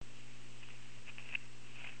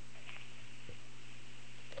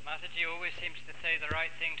Mataji always seems to say the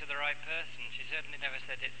right thing to the right person. She certainly never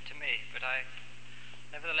said it to me, but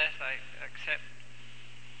nevertheless, I accept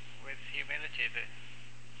with humility the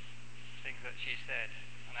things that she said,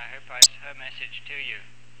 and I hope I pass her message to you.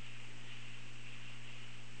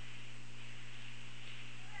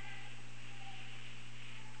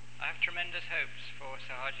 I have tremendous hopes for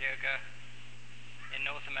Sahaja Yoga in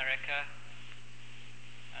North America,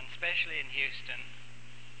 and especially in Houston.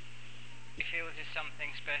 I feel it is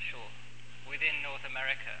something special within North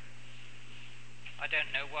America. I don't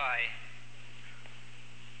know why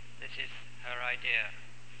this is her idea,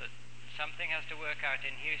 that something has to work out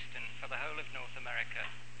in Houston for the whole of North America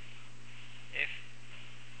if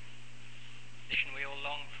the vision we all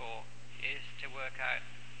long for is to work out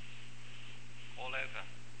all over.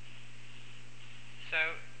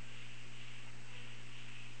 So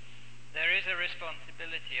there is a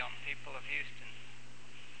responsibility on people of Houston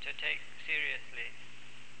to take seriously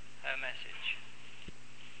her message.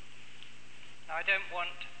 Now, I don't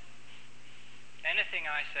want anything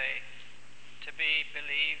I say to be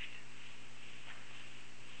believed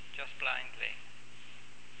just blindly.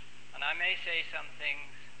 And I may say some things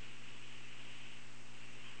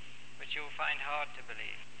which you'll find hard to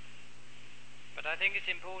believe. But I think it's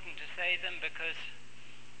important to say them because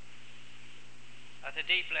at a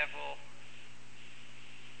deep level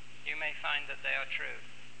you may find that they are true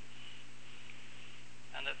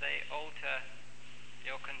and that they alter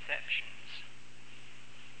your conceptions.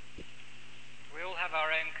 We all have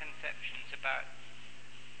our own conceptions about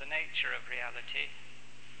the nature of reality,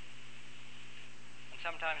 and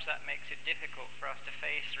sometimes that makes it difficult for us to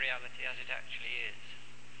face reality as it actually is.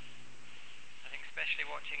 I think especially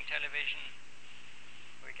watching television,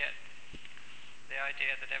 we get the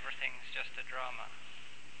idea that everything's just a drama,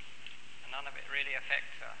 and none of it really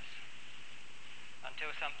affects us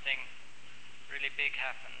until something really big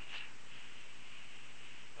happens,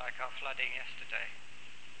 like our flooding yesterday.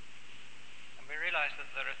 And we realize that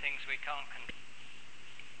there are things we can't control.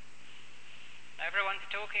 Now, everyone's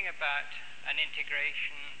talking about an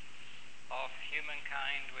integration of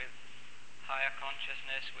humankind with higher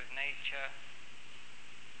consciousness, with nature,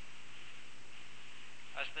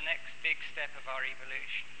 as the next big step of our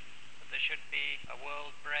evolution. That there should be a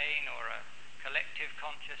world brain or a collective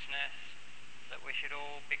consciousness, that we should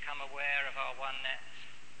all become aware of our oneness.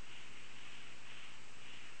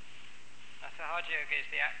 Now, Sahaja Yoga is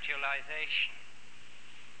the actualization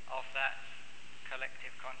of that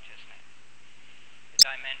collective consciousness, a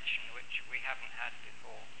dimension which we haven't had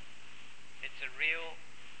before. It's a real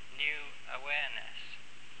new awareness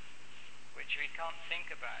which we can't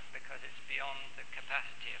think about because it's beyond the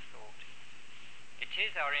capacity of thought. It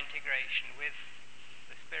is our integration with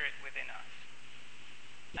the spirit within us,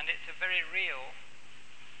 and it's a very real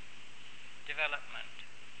development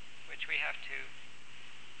which we have to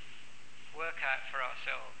work out for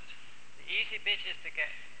ourselves. The easy bit is to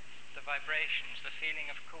get the vibrations, the feeling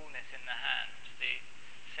of coolness in the hand, the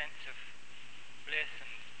sense of bliss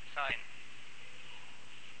and silence.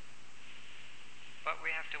 But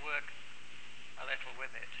we have to work a little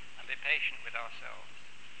with it and be patient with ourselves.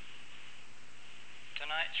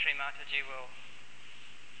 Tonight Shri Mataji will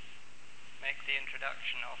make the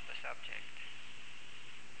introduction of the subject.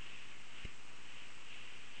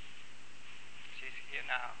 She's here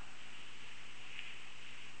now.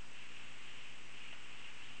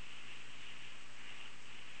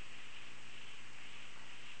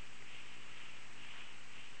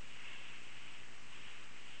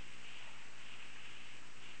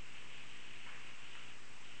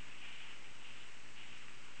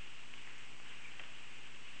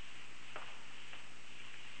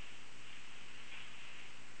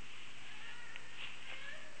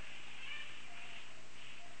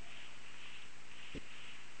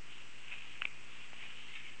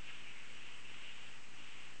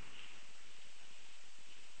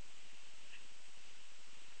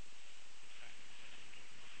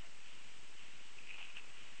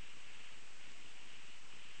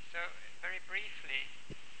 So, very briefly,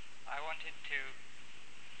 I wanted to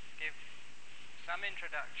give some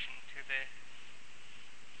introduction to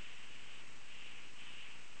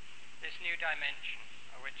this new dimension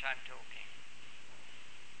of which I'm talking.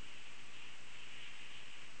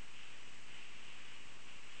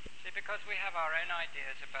 See, because we have our own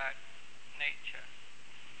ideas about nature,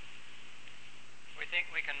 we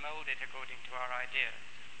think we can mold it according to our ideas.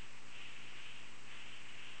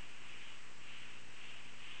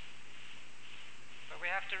 But we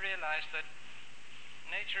have to realize that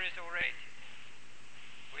nature is already.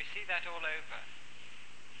 We see that all over.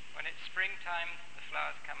 When it's springtime, the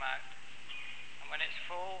flowers come out, and when it's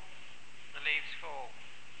fall, the leaves fall.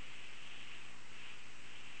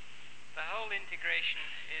 creation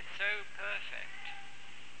is so perfect.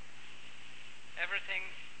 Everything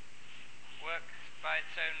works by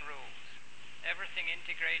its own rules. Everything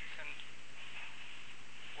integrates and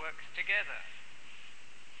works together.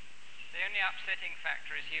 The only upsetting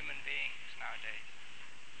factor is human beings nowadays.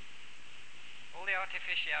 All the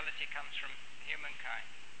artificiality comes from humankind.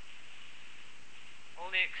 All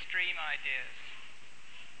the extreme ideas,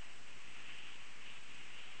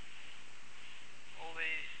 all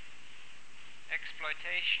the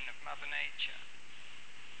exploitation of Mother Nature,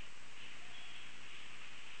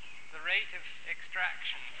 the rate of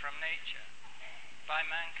extraction from nature by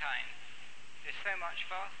mankind is so much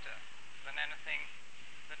faster than anything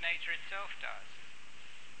that nature itself does.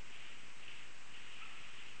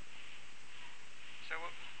 So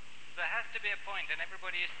there has to be a point, and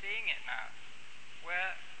everybody is seeing it now,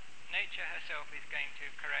 where nature herself is going to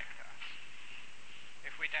correct us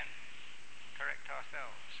if we don't correct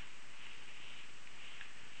ourselves.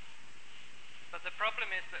 But the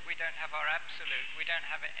problem is that we don't have our absolute, we don't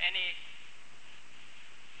have any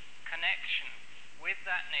connection with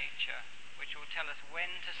that nature which will tell us when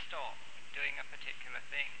to stop doing a particular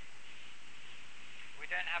thing. We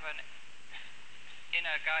don't have an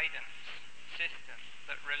inner guidance system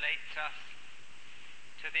that relates us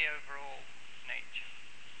to the overall nature.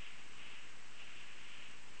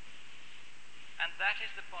 And that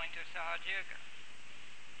is the point of Sahaja Yoga,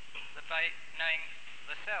 that by knowing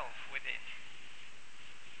the self within,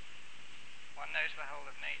 one knows the whole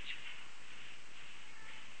of nature.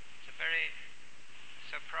 It's a very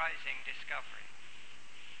surprising discovery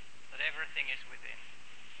that everything is within.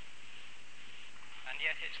 And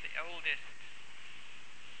yet it's the oldest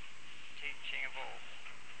teaching of all.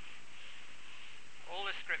 All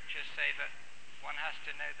the scriptures say that one has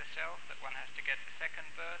to know the self, that one has to get the second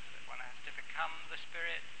birth, that one has to become the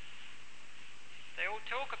spirit. They all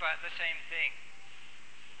talk about the same thing.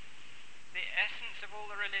 The essence of all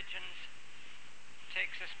the religions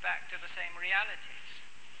takes us back to the same realities.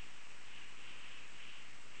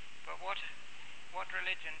 But what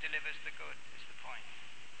religion delivers the good is the point.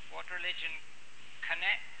 What religion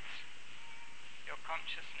connects your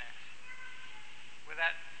consciousness with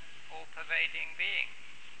that all-pervading being?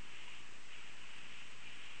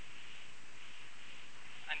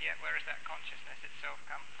 And yet, where has that consciousness itself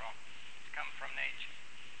come from? It's come from nature.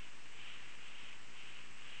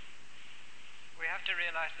 We have to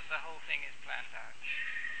realize that the whole thing is planned out.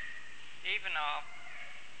 Even our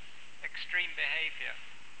extreme behavior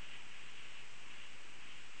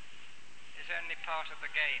is only part of the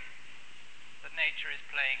game that nature is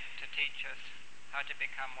playing to teach us how to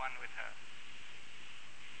become one with her.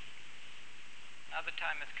 Now the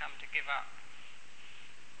time has come to give up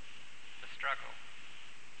the struggle,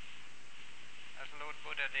 as Lord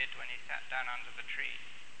Buddha did when he sat down under the tree,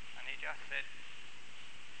 and he just said,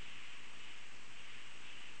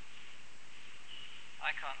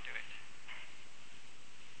 I can't do it.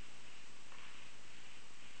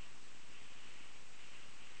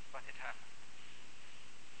 But it happened.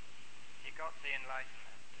 He got the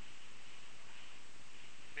enlightenment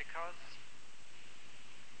because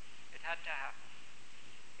it had to happen.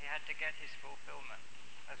 He had to get his fulfillment,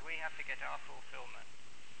 as we have to get our fulfillment,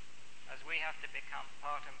 as we have to become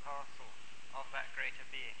part and parcel of that greater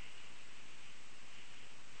being.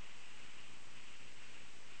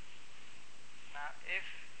 Now, if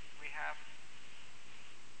we have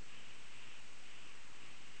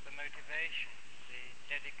the motivation, the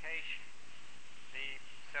dedication, the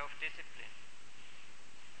self-discipline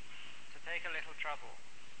to take a little trouble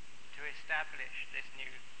to establish this new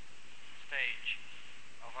stage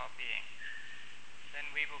of our being, then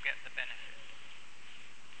we will get the benefit.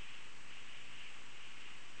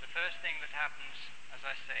 The first thing that happens, as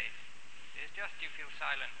I say, is just you feel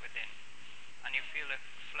silent within, and you feel a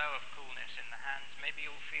flow of coolness in the hands. Maybe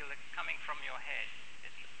you'll feel it coming from your head.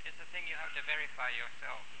 It's a thing you have to verify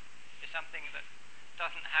yourself. It's something that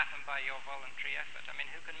doesn't happen by your voluntary effort. I mean,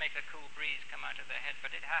 who can make a cool breeze come out of their head?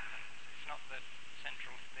 But it happens. It's not the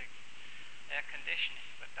central thing, air conditioning,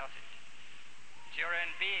 that does it. It's your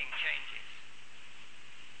own being changes.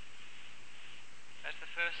 That's the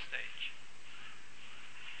first stage.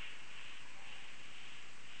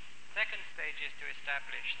 Second stage is to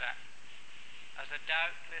establish that as a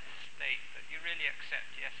doubtless state that you really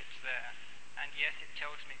accept, yes, it's there, and yes, it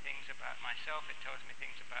tells me things about myself, it tells me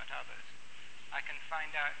things about others. I can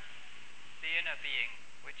find out the inner being,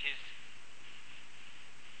 which is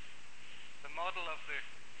the model of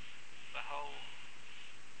the whole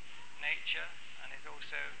nature and is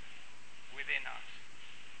also within us.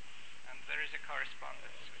 And there is a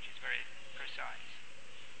correspondence which is very precise.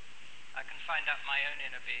 I can find out my own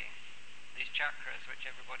inner being, these chakras which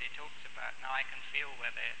everybody talks about, now I can feel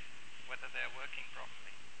whether they're working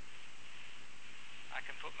properly. I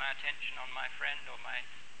can put my attention on my friend or my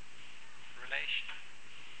relation.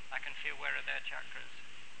 I can feel where are their chakras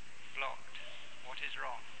blocked, what is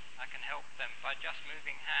wrong. I can help them by just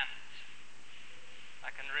moving hands. I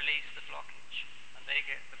can release the blockage, and they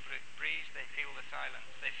get the breeze, they feel the silence,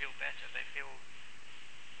 they feel better, they feel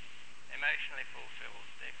emotionally fulfilled,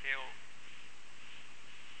 they feel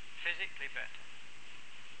physically better.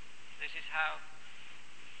 This is how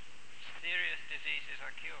serious diseases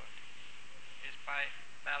are cured, is by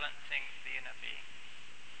balancing the inner being.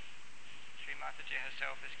 Shri Mataji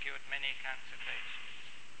herself has cured many cancer patients,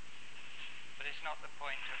 but it's not the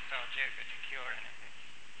point of Sahaja Yoga to cure anything.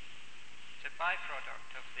 It's a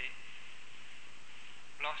byproduct of the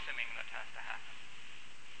blossoming that has to happen.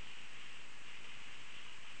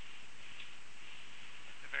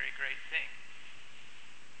 It's a very great thing,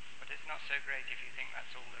 but it's not so great if you think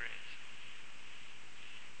that's all there is.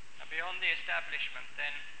 Now beyond the establishment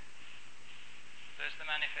then, there's the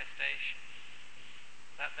manifestation,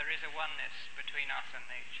 that there is a oneness between us and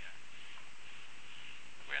nature,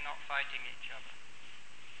 that we're not fighting each other.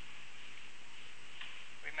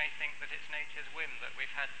 We may think that it's nature's whim that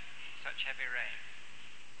we've had such heavy rain,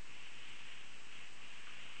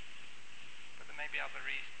 but there may be other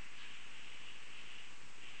reasons.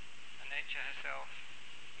 And nature herself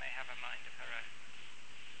may have a mind of her own,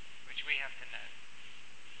 which we have to know.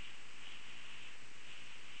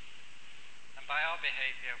 And by our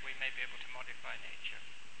behavior we may be able to modify nature,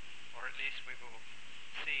 or at least we will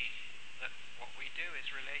see that what we do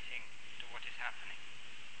is relating to what is happening.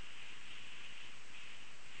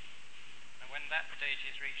 And when that stage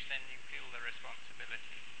is reached, then you feel the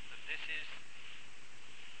responsibility that this is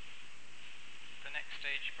the next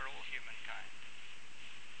stage for all humankind,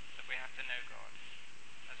 that we have to know God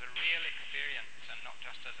as a real experience and not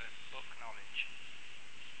just as a book knowledge,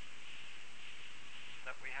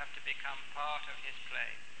 that we have to become part of His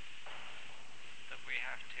play, that we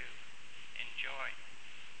have to enjoy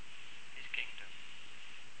His kingdom,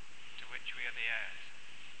 to which we are the heirs.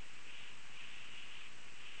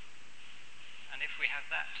 And if we have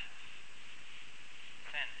that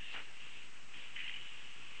sense,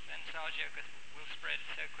 then Sahaja Yoga will spread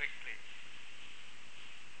so quickly,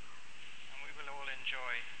 and we will all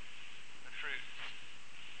enjoy the fruits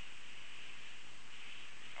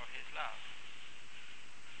of His love.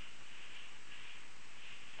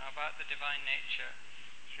 Now about the divine nature,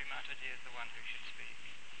 Shri Mataji is the one who should speak.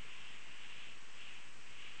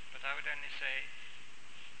 But I would only say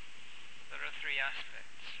that there are three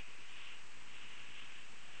aspects.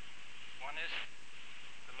 One is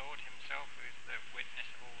the Lord Himself, who is the witness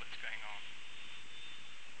of all that's going on.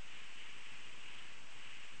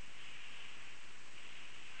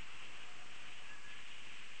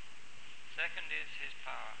 Second is His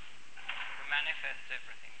power, who manifests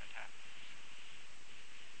everything that happens.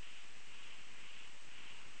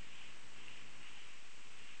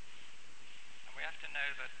 And we have to know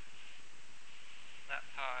that that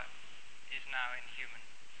power is now in human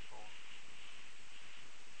form.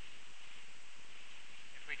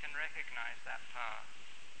 If we can recognize that power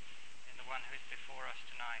in the one who is before us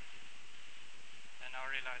tonight, then our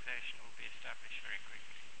realization will be established very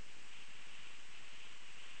quickly.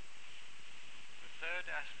 The third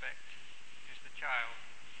aspect is the child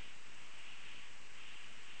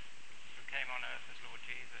who came on earth as Lord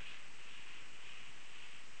Jesus.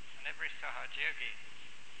 And every Sahaja Yogi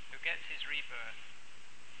who gets his rebirth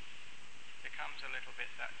becomes a little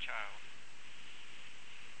bit that child.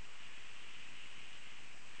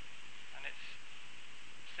 And it's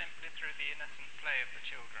simply through the innocent play of the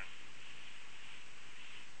children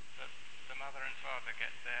that the mother and father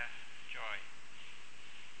get their joy.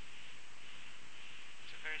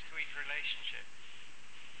 It's a very sweet relationship,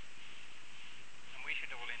 and we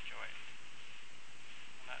should all enjoy it.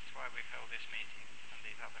 And that's why we've held this meeting and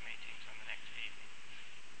these other meetings on the next evenings.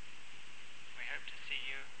 We hope to see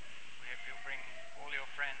you. We hope you'll bring all your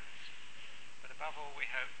friends. But above all, we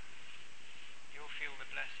hope you'll feel the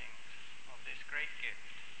blessings of this great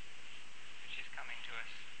gift which is coming to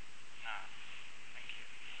us now. Thank you.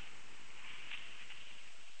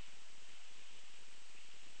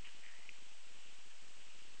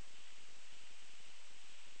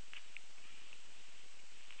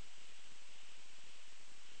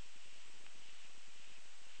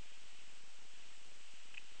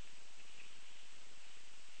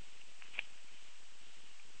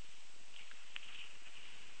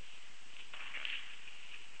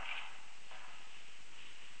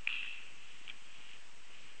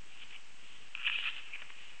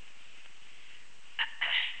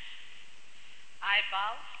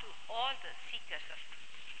 out to all the seekers of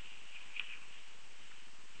truth.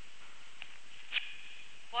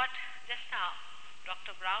 What just now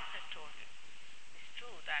Dr. Brown has told you is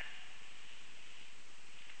true, that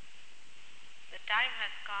the time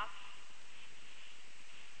has come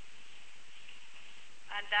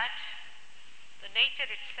and that the nature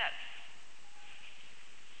itself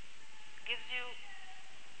gives you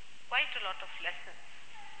quite a lot of lessons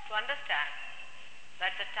to understand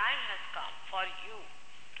that the time has come for you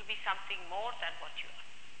to be something more than what you are.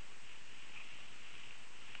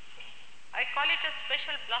 I call it a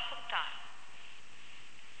special blossom time,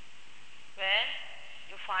 where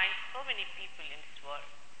you find so many people in this world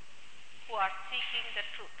who are seeking the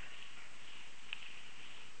truth.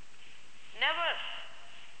 Never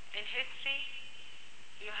in history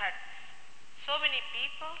you had so many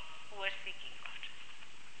people who were seeking God.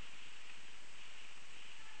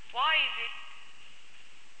 Why is it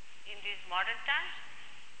in these modern times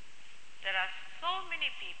there are so many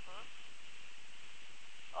people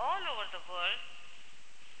all over the world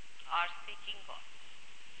are seeking God?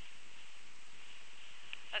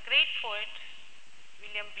 A great poet,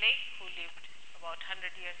 William Blake, who lived about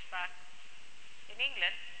 100 years back in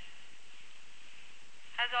England,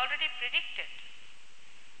 has already predicted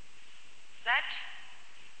that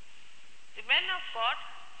the men of God,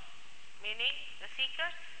 meaning the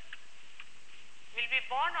seekers, will be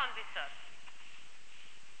born on this earth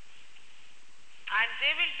and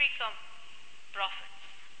they will become prophets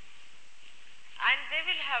and they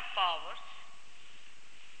will have powers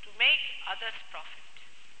to make others prophet.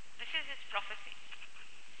 This is his prophecy.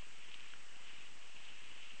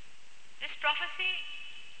 This prophecy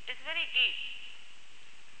is very deep,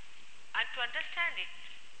 and to understand it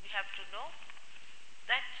we have to know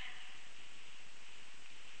that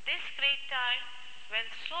this great time when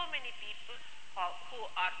so many people who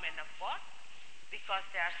are men of God, because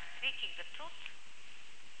they are seeking the truth,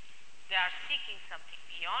 they are seeking something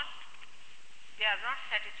beyond, they are not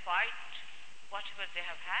satisfied whatever they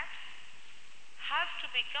have to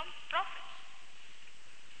become prophets.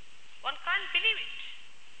 One can't believe it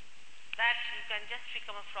that you can just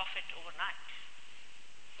become a prophet overnight.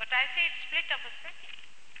 But I say it's split of a second.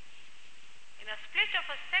 In a split of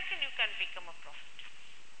a second you can become a prophet.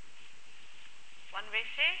 One may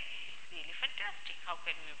say, it's really fantastic. How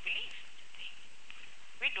can we believe such a thing?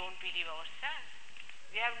 We don't believe ourselves.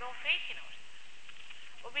 We have no faith in ourselves.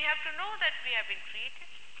 But we have to know that we have been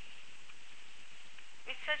created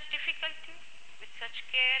with such difficulty, with such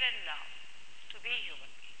care and love to be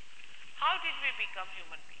human beings. How did we become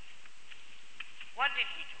human beings? What did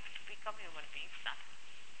we do to become human beings? Nothing.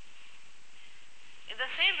 In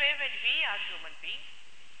the same way, when we are human beings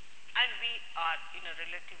and we are in a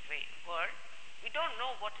relative world, we don't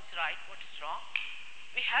know what is right, what is wrong.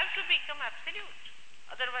 We have to become absolute.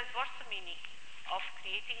 Otherwise, what's the meaning of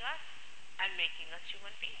creating us and making us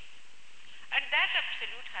human beings? And that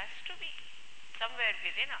absolute has to be somewhere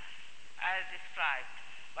within us, as described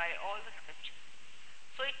by all the scriptures.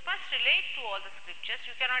 So it must relate to all the scriptures.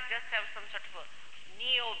 You cannot just have some sort of a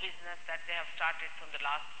neo business that they have started from the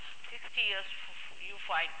last 60 years. You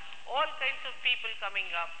find all kinds of people coming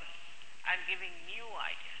up and giving new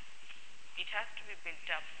ideas. It has to be built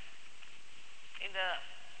up in the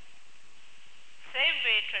same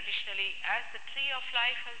way traditionally as the tree of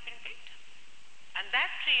life has been built up. And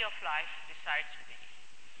that tree of life resides within you.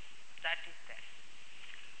 That is there.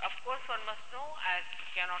 Of course, one must know, as you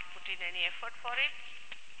cannot put in any effort for it,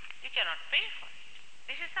 you cannot pay for it.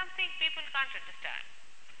 This is something people can't understand.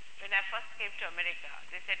 When I first came to America,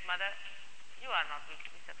 they said, "Mother, you are not going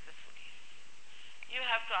to be successful here. You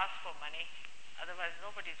have to ask for money, otherwise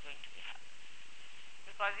nobody is going to be happy."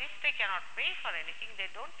 Because if they cannot pay for anything, they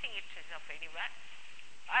don't think it is of any value.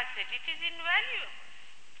 I said, it is invaluable.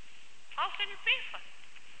 How can you pay for it?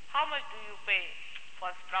 How much do you pay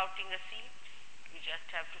for sprouting a seed? You just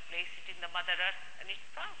have to place it in the Mother Earth and it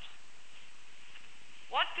sprouts.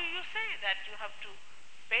 What do you say that you have to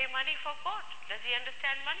pay money for God? Does he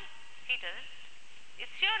understand money? He doesn't.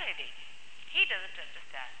 It's your headache. He doesn't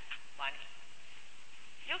understand money.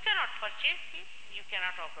 You cannot purchase it. You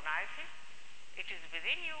cannot organize it. It is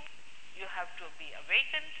within you. You have to be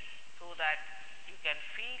awakened so that you can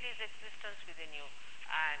feel his existence within you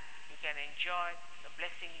and you can enjoy the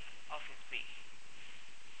blessing of his being.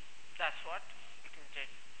 That's what it is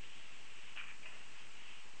written.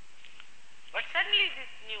 But suddenly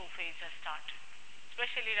this new phase has started,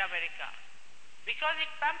 especially in America, because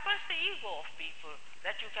it pampers the ego of people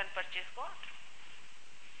that you can purchase God,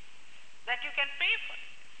 that you can pay for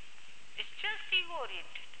it. It's just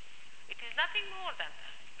ego-oriented. It is nothing more than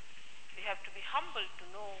that. We have to be humble to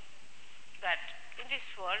know that in this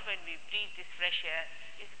world, when we breathe this fresh air,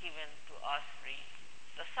 is given to us free.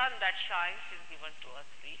 The sun that shines is given to us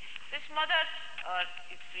free. This Mother Earth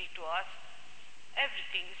is free to us.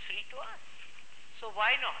 Everything is free to us. So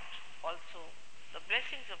why not also the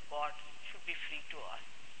blessings of God should be free to us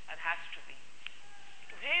and has to be.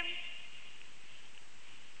 To Him,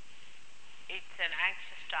 it's an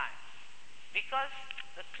anxious time because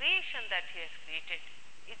the creation that He has created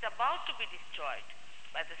is about to be destroyed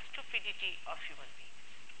by the stupidity of human beings.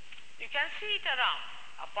 You can see it around,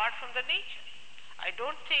 apart from the nature. I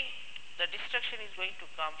don't think the destruction is going to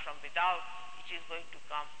come from without, it is going to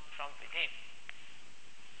come from within.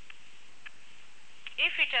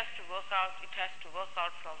 If it has to work out, it has to work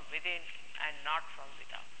out from within and not from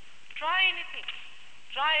without. Try anything.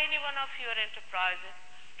 Try any one of your enterprises.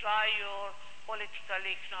 Try your political,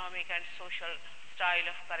 economic and social style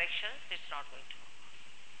of corrections. It's not going to work.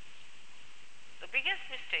 The biggest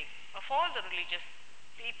mistake of all the religious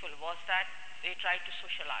people was that they tried to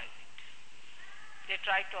socialize it. They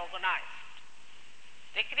tried to organize it.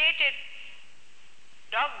 They created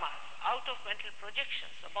dogmas out of mental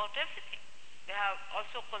projections about everything. They have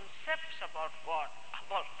also concepts about God,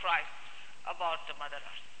 about Christ, about the Mother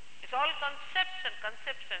Earth. It's all concepts and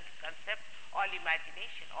concepts and concepts, all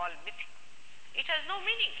imagination, all mythical. It has no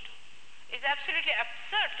meaning at all. It's absolutely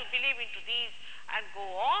absurd to believe into these and go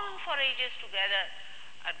on for ages together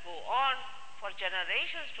and go on for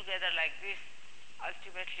generations together like this,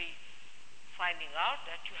 ultimately finding out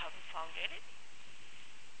that you haven't found anything.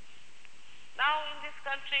 Now in this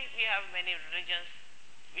country we have many religions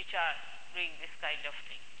which are doing this kind of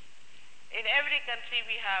thing. In every country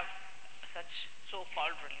we have such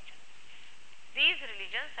so-called religions. These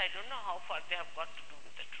religions, I don't know how far they have got to do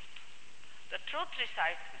with the truth. The truth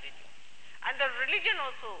resides within you. And the religion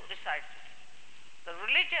also resides within you. The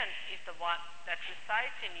religion is the one that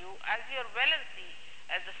resides in you as your well-being,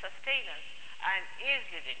 as the sustenance, and is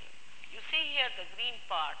within you. You see here the green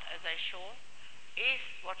part, as I shown, is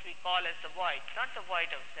what we call as the void, not the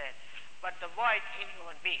void of Zen, but the void in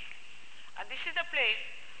human being. And this is the place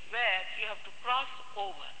where you have to cross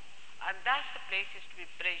over. And that's the place is to be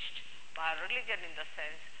bridged by religion in the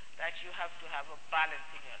sense that you have to have a balance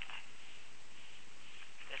in your life.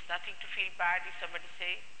 There's nothing to feel bad if somebody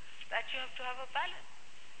says that you have to have a balance.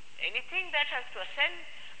 Anything that has to ascend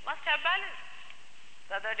must have balance.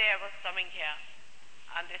 The other day I was coming here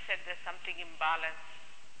and they said there's something imbalance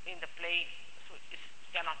in the plane, so it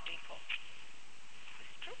cannot take off.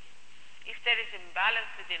 It's true. If there is imbalance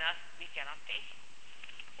within us, we cannot take it.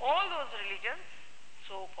 All those religions,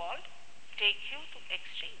 so-called, take you to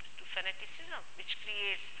extremes, to fanaticism, which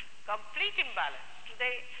creates complete imbalance.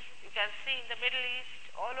 Today, you can see in the Middle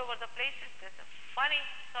East, all over the places, there's a funny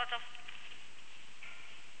sort of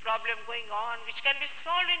problem going on, which can be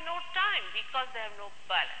solved in no time because they have no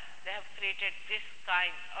balance. They have created this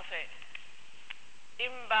kind of a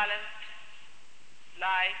imbalanced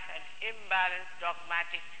life and imbalanced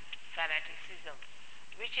dogmatic fanaticism,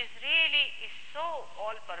 which is so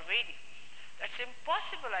all-pervading. That's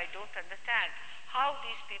impossible. I don't understand how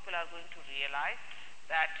these people are going to realize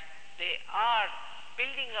that they are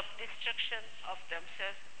building up destruction of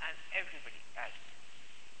themselves and everybody else.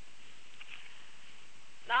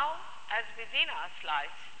 Now, as within us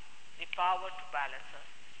lies the power to balance us,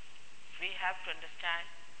 we have to understand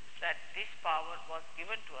that this power was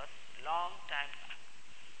given to us long time back.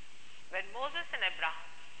 When Moses and Abraham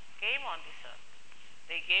came on this earth,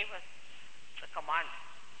 they gave us the commandments.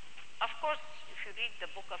 Of course, if you read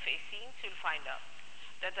the book of Essenes, you'll find out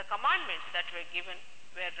that the commandments that were given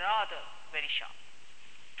were rather very sharp,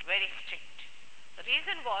 very strict. The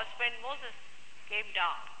reason was when Moses came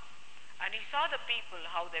down and he saw the people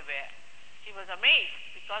how they were, he was amazed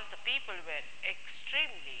because the people were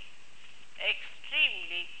extremely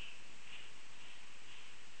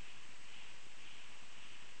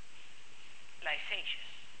licentious,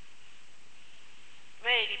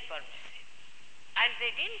 very permissive, and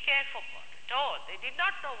they didn't care for God at all. They did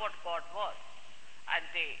not know what God was, and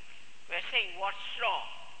they were saying, what's wrong?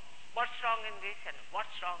 What's wrong in this and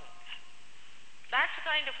what's wrong in that? That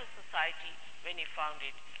kind of a society, when he found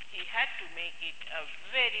it, he had to make it a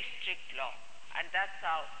very strict law, and that's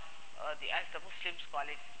how, as the Muslims call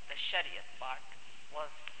it, the Shariat part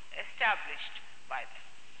was established by them.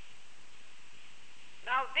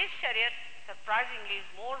 Now this Shariat, surprisingly, is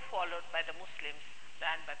more followed by the Muslims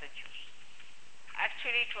than by the Jews.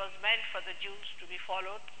 Actually, it was meant for the Jews to be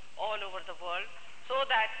followed all over the world so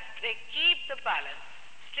that they keep the balance,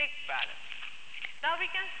 strict balance. Now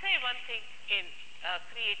we can say one thing in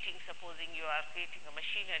creating, supposing you are creating a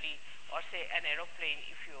machinery or say an aeroplane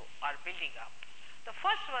if you are building up. The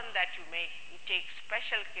first one that you make, you take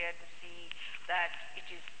special care to see that it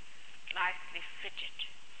is nicely fitted.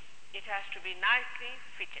 It has to be nicely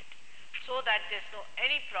fitted so that there's no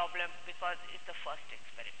any problem because it's the first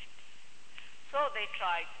experiment. So they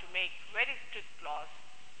tried to make very strict laws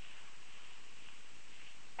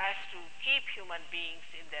as to keep human beings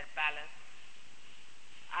in their balance,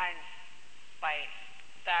 and by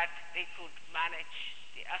that they could manage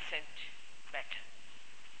the ascent better.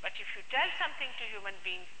 But if you tell something to human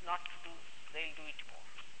beings not to do, they'll do it more.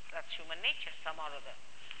 That's human nature, somehow or other.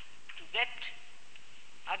 To get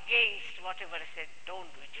against whatever is said, don't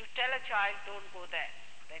do it. You tell a child, don't go there,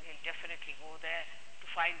 then he'll definitely go there to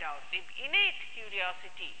find out. The innate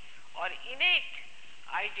curiosity or innate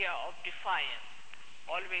idea of defiance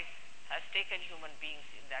always has taken human beings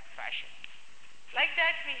in that fashion. Like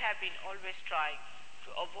that, we have been always trying to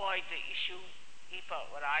avoid the issue, keep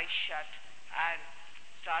our eyes shut, and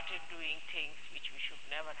started doing things which we should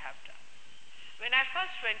never have done. When I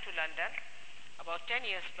first went to London, about 10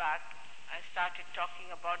 years back, I started talking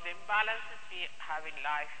about the imbalances we have in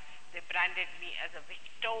life. They branded me as a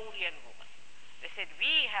Victorian woman. They said,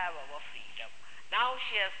 we have our freedom. Now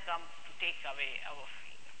she has come to take away our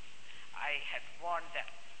freedom. I had warned them,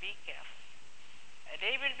 be careful. A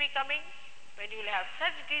day will be coming when you will have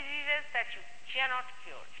such diseases that you cannot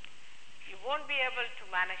cure it. You won't be able to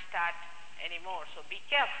manage that anymore, so be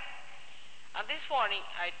careful. And this warning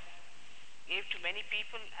I gave to many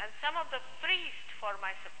people, and some of the priests, for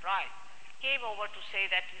my surprise, came over to say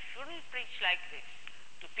that you shouldn't preach like this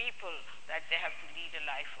to people, that they have to lead a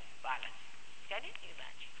life of balance. Can you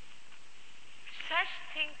imagine? Such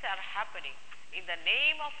things are happening in the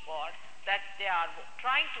name of God, that they are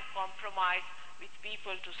trying to compromise with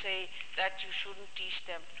people to say that you shouldn't teach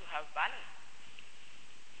them to have balance.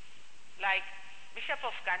 Like Bishop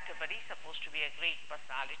of Canterbury, supposed to be a great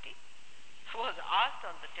personality, was asked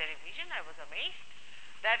on the television, I was amazed,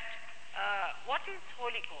 that what is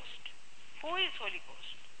Holy Ghost? Who is Holy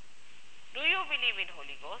Ghost? Do you believe in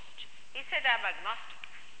Holy Ghost? He said, I'm agnostic.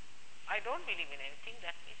 I don't believe in anything,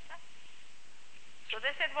 that means that. So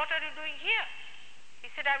they said, what are you doing here? He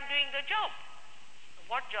said, I'm doing the job.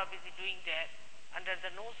 What job is he doing there under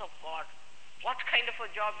the nose of God? What kind of a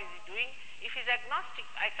job is he doing? If he's agnostic,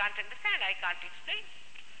 I can't understand, I can't explain.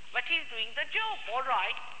 But he's doing the job, all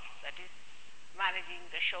right. That is managing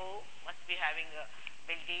the show, must be having a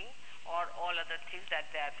building or all other things that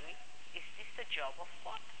they are doing. Is this the job of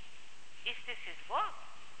God? Is this his work?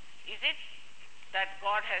 Is it that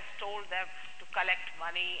God has told them to collect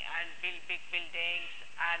money and build big buildings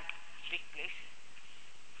and big places?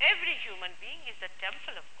 Every human being is the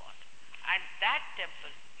temple of God, and that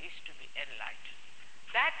temple is to be enlightened.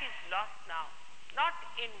 That is lost now, not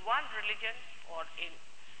in one religion or in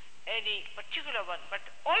any particular one, but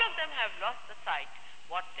all of them have lost the sight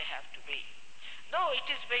what they have to be. Though it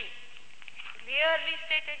is being clearly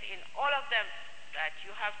stated in all of them that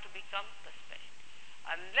you have to become the Spirit.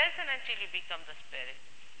 Unless and until you become the Spirit,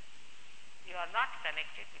 you are not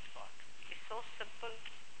connected with God. It's so simple.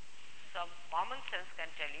 Some common sense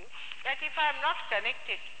can tell you that if I am not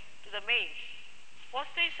connected to the mains,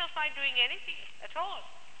 what's the use of my doing anything at all?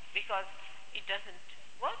 Because it doesn't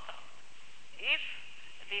work out. If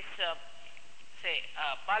this,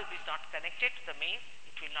 bulb is not connected to the mains,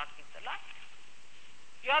 it will not give the light.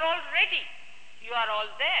 You are all ready. You are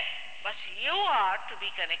all there. But you are to be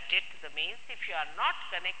connected to the mains. If you are not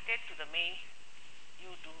connected to the mains,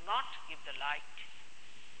 you do not give the light.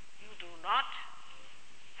 You do not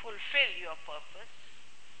fulfill your purpose.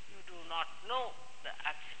 You do not know the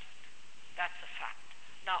absolute. That's a fact.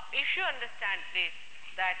 Now, if you understand this,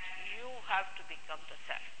 that you have to become the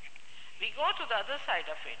self. We go to the other side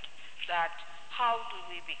of it, that how do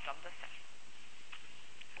we become the self?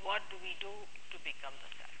 What do we do to become the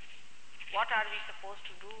self? What are we supposed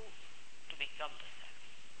to do to become the self?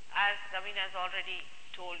 As Naveen has already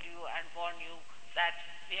told you and warned you that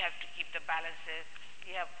we have to keep the balances,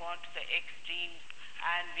 we have gone to the extremes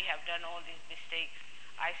and we have done all these mistakes.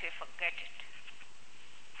 I say forget it.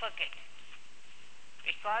 Forget it.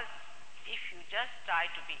 Because if you just try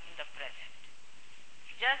to be in the present,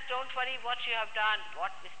 just don't worry what you have done,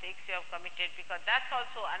 what mistakes you have committed, because that's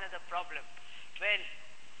also another problem. When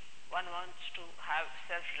one wants to have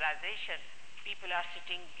self-realization, people are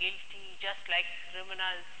sitting guilty just like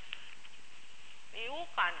criminals. You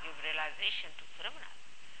can't give realization to criminals.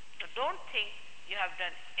 So don't think you have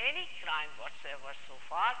done any crime whatsoever so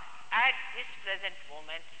far. At this present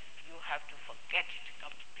moment, you have to forget it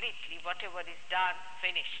completely. Whatever is done,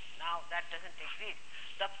 finished. Now that doesn't exist.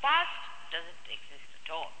 The past doesn't exist at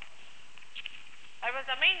all. I was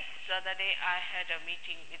amazed the other day. I had a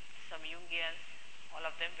meeting with some Jungians, all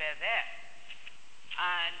of them were there.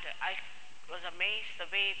 And I was amazed the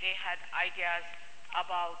way they had ideas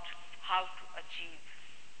about how to achieve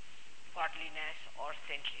godliness or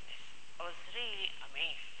saintliness. I was really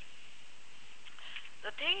amazed.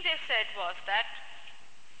 The thing they said was that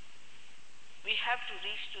we have to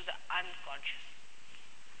reach to the unconscious.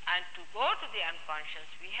 And to go to the unconscious,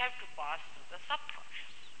 we have to pass through the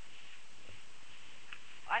subconscious.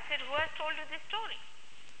 I said, who has told you this story?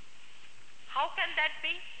 How can that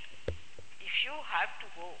be? If you have to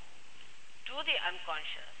go to the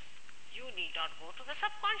unconscious, you need not go to the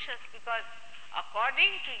subconscious, because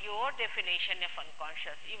according to your definition of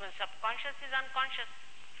unconscious, even subconscious is unconscious.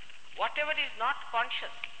 Whatever is not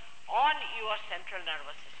conscious on your central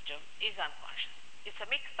nervous system is unconscious. It's a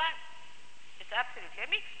mixed bag. It's absolutely a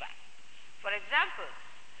mixed bag. For example,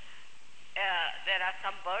 there are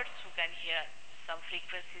some birds who can hear some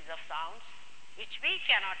frequencies of sounds which we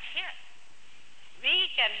cannot hear. We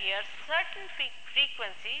can hear certain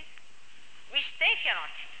frequencies which they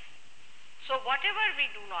cannot hear. So whatever we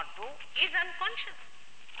do not do is unconscious.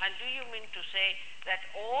 And do you mean to say that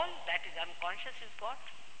all that is unconscious is God?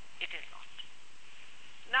 It is not.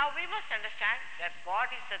 Now we must understand that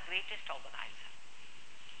God is the greatest organizer.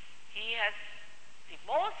 He has the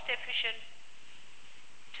most efficient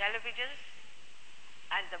televisions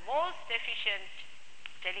and the most efficient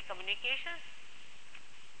telecommunications.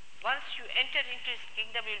 Once you enter into His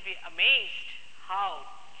kingdom, you will be amazed how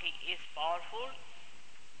He is powerful,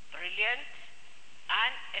 brilliant,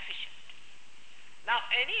 and efficient. Now,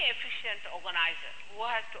 any efficient organizer who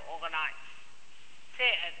has to organize,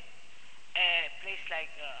 say a place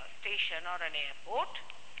like a station or an airport,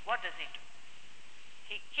 what does he do?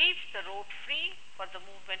 He keeps the road free for the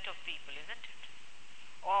movement of people, isn't it?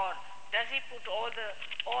 Or does he put all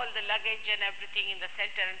the luggage and everything in the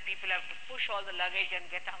center and people have to push all the luggage and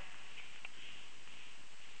get out?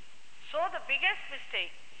 So the biggest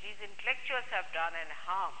mistake these intellectuals have done and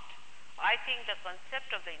harmed, I think, the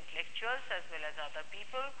concept of the intellectuals as well as other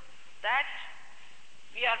people, that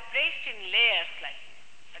we are placed in layers like this.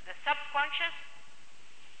 At the subconscious,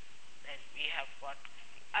 then we have got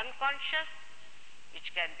the unconscious, which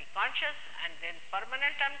can be conscious, and then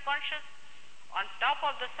permanent unconscious. On top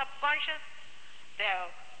of the subconscious, they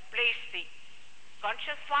have placed the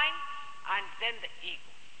conscious mind and then the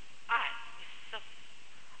ego.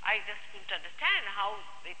 I just couldn't understand how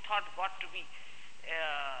they thought God to be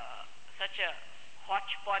such a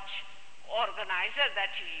hodgepodge organizer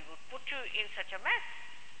that He would put you in such a mess.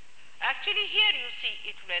 Actually, here you see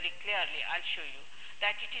it very clearly. I'll show you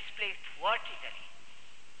that it is placed vertically.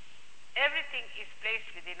 Everything is placed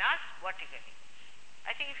within us vertically.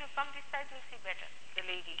 I think if you come this side, you'll see better. The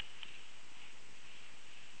lady.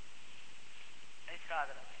 It's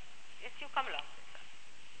rather amazing. Yes, you come along this side.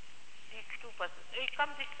 These two persons. You come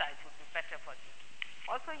this side would be better for you.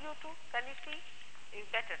 Also you too, can you see? It's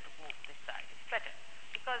better to move this side. It's better.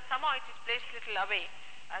 Because somehow it is placed a little away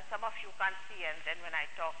and some of you can't see, and then when I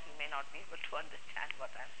talk you may not be able to understand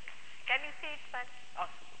what I'm saying. Can you see it, man?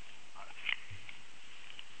 Also good. All right.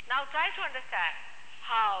 Now try to understand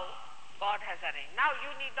how God has arranged. Now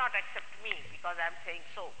you need not accept me because I'm saying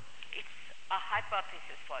so. It's a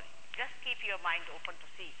hypothesis for you. Just keep your mind open to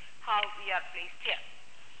see how we are placed here.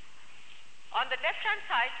 On the left hand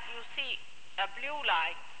side you see a blue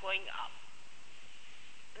line going up.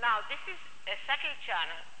 Now this is a subtle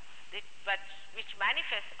channel which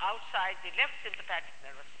manifests outside the left sympathetic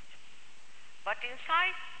nervous system. But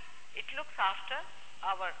inside it looks after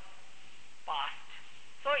our past.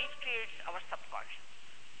 So it creates our subconscious.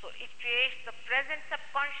 So it creates the present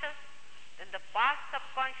subconscious, then the past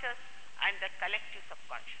subconscious, and the collective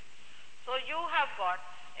subconscious. So you have got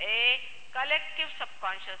a collective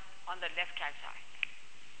subconscious on the left hand side.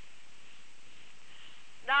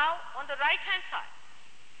 Now on the right hand side,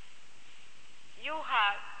 you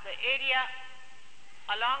have the area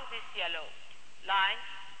along this yellow line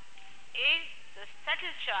is the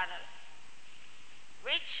subtle channel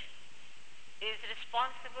which is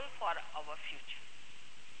responsible for our future.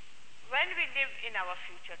 When we live in our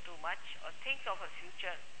future too much or think of our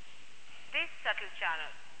future, this subtle channel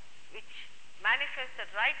which manifests the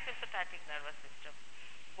right sympathetic nervous system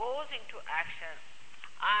goes into action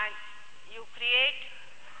and you create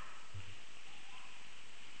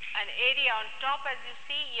an area on top. As you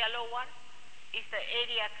see, yellow one is the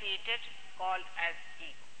area created called as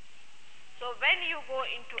ego. So when you go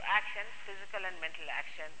into action, physical and mental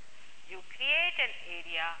action, you create an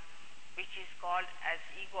area which is called as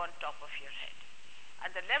ego on top of your head.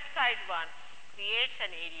 And the left side one creates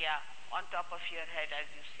an area on top of your head, as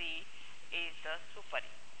you see, is the super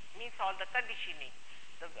ego. Means all the conditioning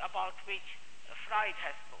about which Freud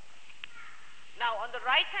has spoken. Now, on the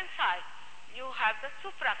right hand side, you have the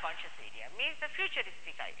supraconscious area, means the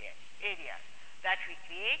futuristic areas that we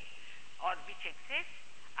create or which exist,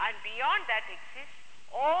 and beyond that exists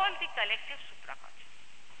all the collective supraconscious.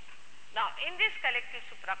 Now, in this collective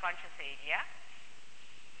supraconscious area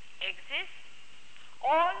exists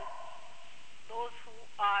all those who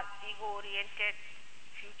are ego-oriented,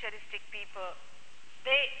 futuristic people.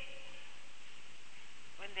 They,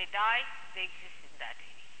 when they die, they exist in that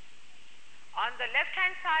area. On the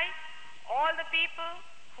left-hand side, all the people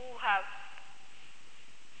who have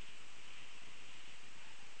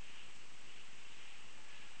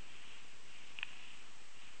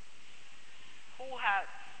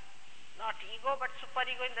not ego but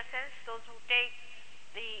superego, in the sense those who take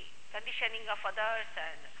the conditioning of others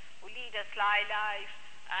and who lead a sly life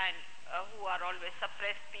and who are always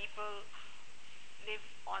suppressed people, live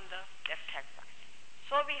on the left-hand side.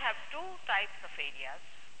 So we have two types of areas.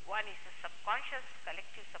 One is the subconscious,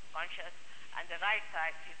 collective subconscious, and the right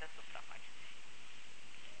side is the supraconscious.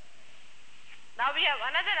 Now we have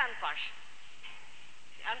another unconscious.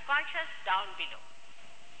 The unconscious down below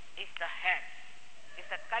is the hell, is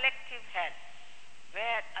the collective hell,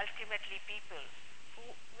 where ultimately people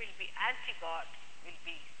who will be anti-God will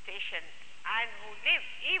be stationed and who live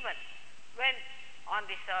even when on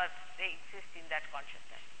this earth they exist in that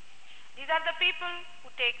consciousness. These are the people who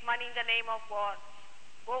take money in the name of God,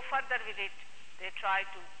 go further with it, they try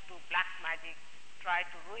to do black magic, try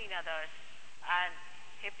to ruin others and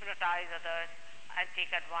hypnotize others and take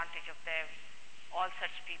advantage of them. All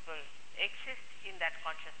such people exist in that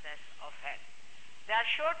consciousness of hell. They are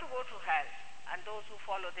sure to go to hell, and those who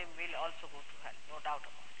follow them will also go to hell, no doubt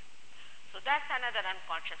about it. So that's another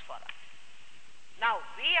unconscious for us. Now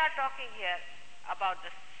we are talking here about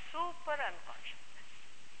the super unconsciousness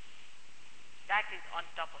that is on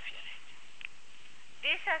top of your head.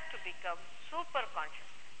 This has to become super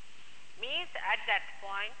consciousness, means at that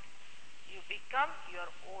point you become your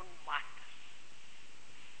own master.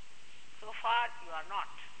 So far you are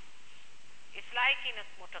not. It's like in a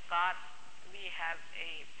motor car, we have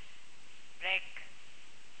a brake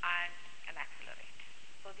and an accelerator.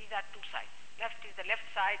 So these are two sides. The left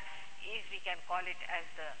side is, we can call it as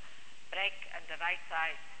the brake, and the right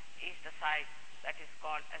side is the side that is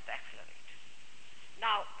called as the accelerator.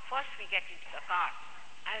 Now first we get into the car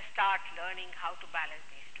and start learning how to balance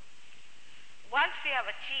these two. Once we have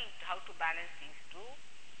achieved how to balance these two,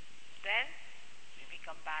 then we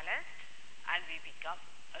become balanced and we become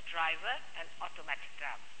a driver, an automatic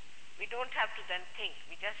driver. We don't have to then think,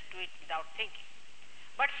 we just do it without thinking.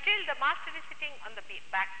 But still the master is sitting on the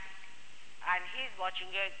back seat and he is watching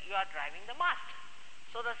you, you are driving the master.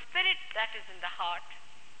 So the spirit that is in the heart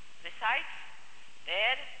resides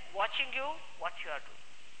there watching you, what you are doing.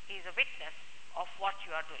 He is a witness of what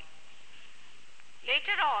you are doing.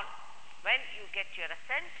 Later on, when you get your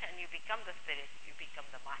ascent and you become the spirit, you become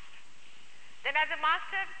the master. Then as a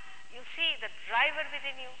master, you see the driver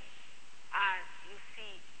within you and you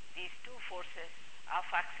see these two forces of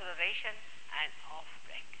acceleration and of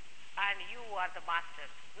brake. And you are the master.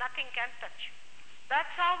 Nothing can touch you.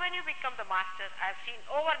 That's how when you become the master, I have seen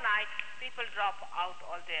overnight people drop out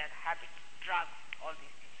all their habits, drugs, all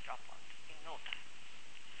these things drop out in no time.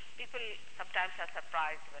 People sometimes are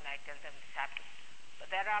surprised when I tell them this happens. But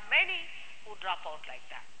there are many who drop out like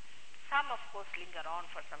that. Some of course linger on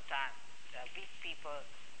for some time. They are weak people.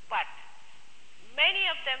 But many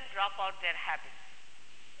of them drop out their habits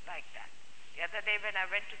like that. The other day when I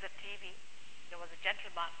went to the TV, there was a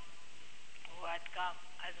gentleman who had come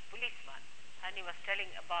as a policeman and he was telling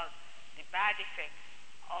about the bad effects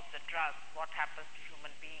of the drugs, what happens to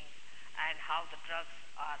human beings and how the drugs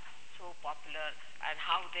are so popular and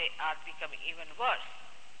how they are becoming even worse.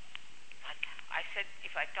 But I said,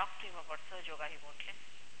 if I talk to him about Sahaja Yoga, he won't listen.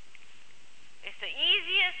 It's the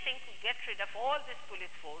easiest thing to get rid of all this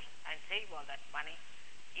police force and save all that money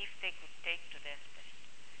if they could take to their spirit.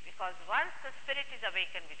 Because once the spirit is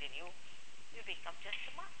awakened within you, you become just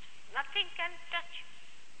a master. Nothing can touch you.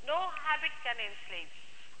 No habit can enslave you.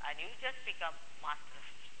 And you just become master of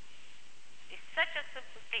it. It's such a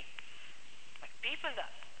simple thing. But people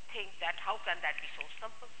think that how can that be so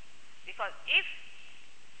simple? Because if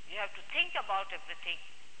you have to think about everything,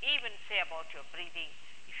 even say about your breathing,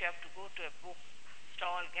 if you have to go to a book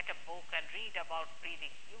stall, get a book and read about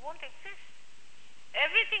breathing, you won't exist.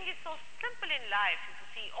 Everything is so simple in life. If you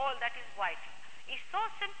see all that is vital, it's so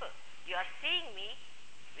simple. You are seeing me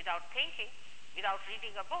without thinking, without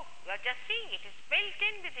reading a book. You are just seeing it. It's built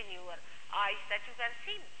in within your eyes that you can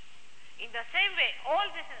see me. In the same way, all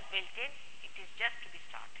this is built in. It is just to be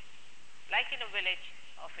started. like in a village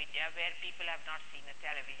of India where people have not seen a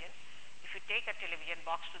television. If you take a television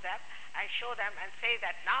box to them and show them and say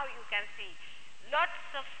that now you can see lots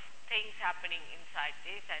of things happening inside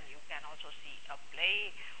this, and you can also see a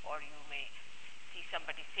play, or you may see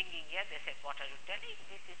somebody singing here, they said, what are you telling?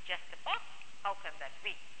 This is just a box. How can that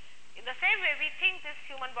be? In the same way, we think this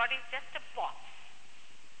human body is just a box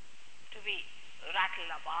to be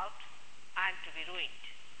rattled about and to be ruined.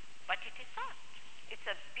 But it is not. It's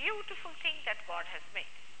a beautiful thing that God has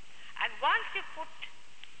made. And once you put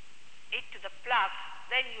it to the plug,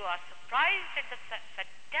 then you are surprised at the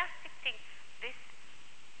fantastic thing, this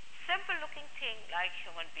simple looking thing like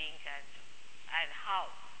human being can do, and how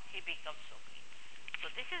he becomes so great. So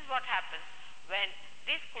this is what happens when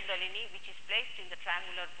this Kundalini, which is placed in the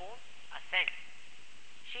triangular bone, ascends.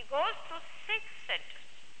 She goes through 6 centers,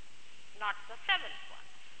 not the 7th one.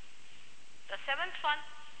 The 7th one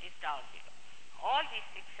is down below. All these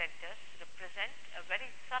 6 centers represent a very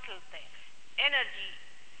subtle thing, energy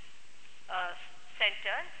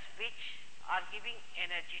centers which are giving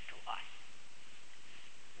energy to us.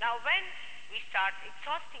 Now when we start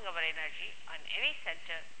exhausting our energy on any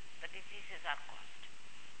center, the diseases are caused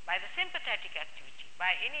by the sympathetic activity,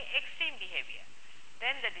 by any extreme behavior,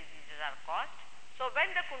 then the diseases are caused. So when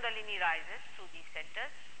the Kundalini rises through these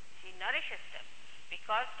centers, she nourishes them,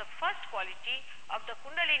 because the first quality of the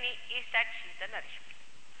Kundalini is that she is the nourishment.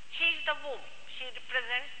 She is the womb. She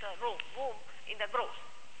represents the womb in the growth.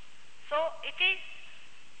 So it is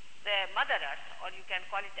the Mother Earth, or you can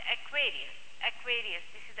call it the Aquarius. Aquarius,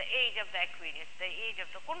 this is the age of the Aquarius, the age of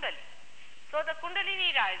the Kundalini. So the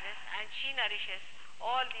Kundalini rises and she nourishes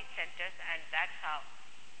all these centers, and that's how,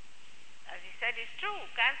 as he said, it's true,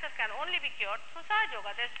 cancer can only be cured through Sahaja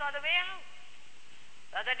Yoga. There's no other way out.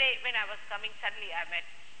 The other day when I was coming, suddenly I met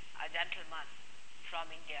a gentleman from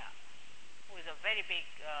India who is a very big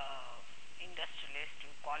industrialist.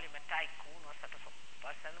 You call him a tycoon or sort of a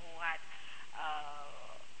person who had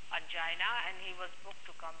angina, and he was booked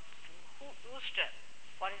to come to Houston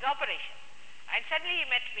for his operation. And suddenly he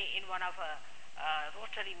met me in one of a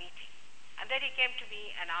Rotary meeting. And then he came to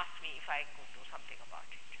me and asked me if I could do something about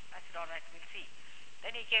it. I said, all right, we'll see.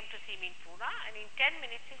 Then he came to see me in Pune, and in 10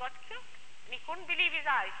 minutes he got cured. And he couldn't believe his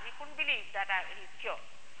eyes. He couldn't believe that he's cured.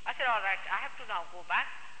 I said, all right, I have to now go back.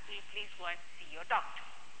 Will you please go and see your doctor?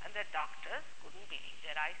 And the doctors couldn't believe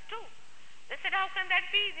their eyes too. They said, how can that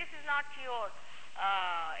be? This is not your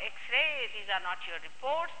X-ray. These are not your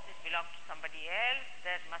reports. This belongs to somebody else.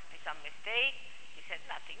 There must be some mistake. He said,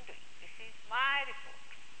 nothing doing. This is my report.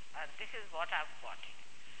 And this is what I've got it.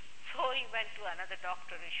 So he went to another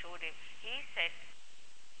doctor and showed him. He said,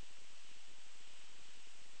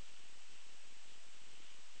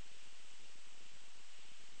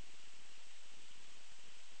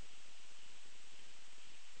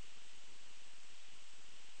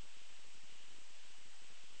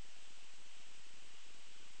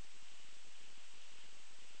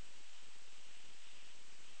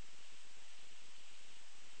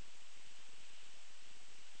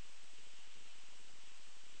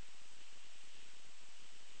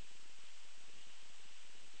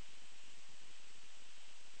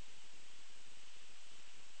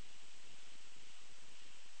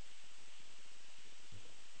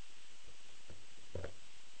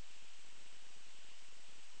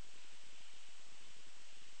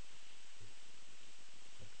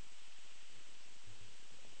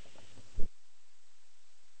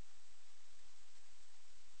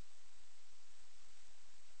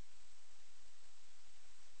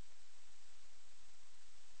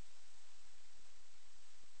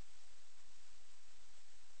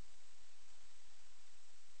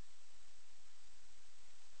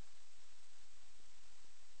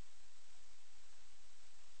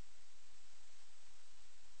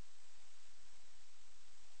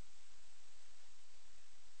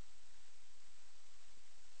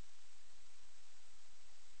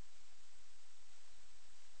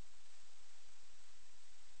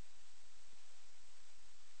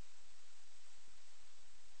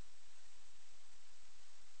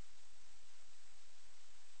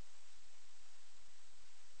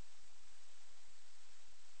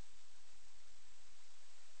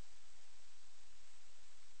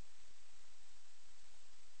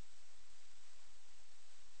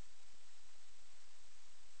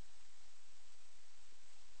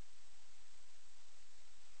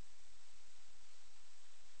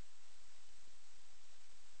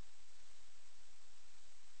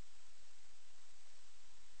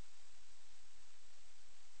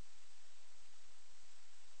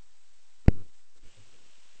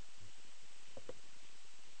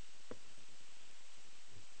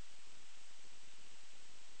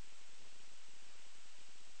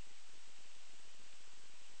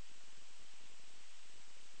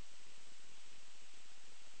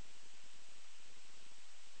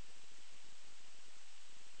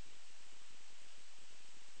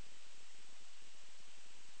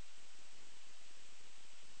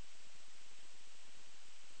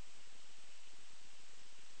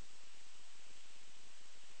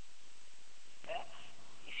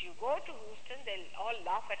 all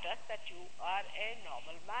laugh at us that you are a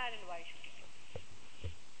normal man and why should you do?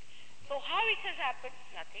 So how it has happened?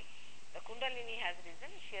 Nothing. The Kundalini has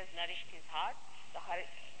risen, she has nourished his heart, the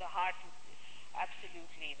heart is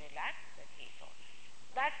absolutely relaxed and he is all.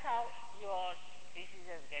 That's how your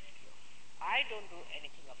diseases get cured. I don't do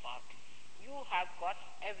anything about it. You have got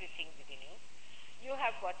everything within you. You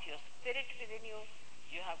have got your spirit within you.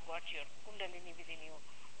 You have got your Kundalini within you.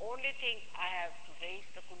 Only thing I have to raise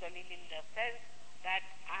the Kundalini in the sense that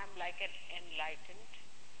I am like an enlightened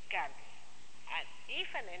candle. And if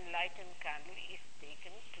an enlightened candle is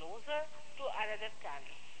taken closer to another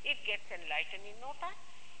candle, it gets enlightened in no time.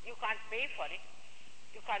 You can't pay for it.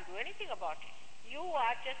 You can't do anything about it. You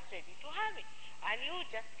are just ready to have it. And you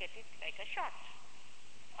just get it like a shot.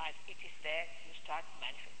 And it is there, you start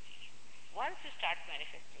manifesting it. Once you start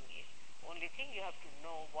manifesting it, only thing you have to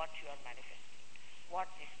know what you are manifesting, what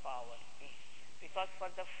this power is. Because for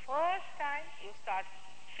the first time, you start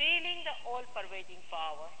feeling the all-pervading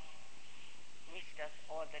power which does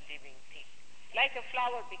all the living things. Like a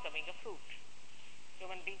flower becoming a fruit.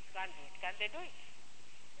 Human beings can't do it. Can they do it?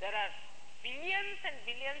 There are billions and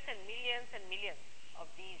billions and millions and millions of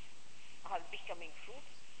these are becoming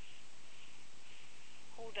fruits.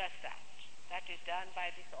 Who does that? That is done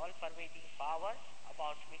by this all-pervading power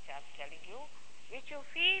about which I am telling you, which you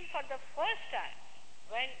feel for the first time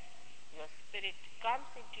when your spirit comes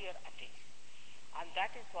into your attention. And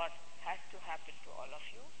that is what has to happen to all of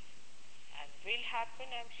you. And will happen,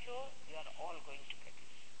 I am sure, you are all going to get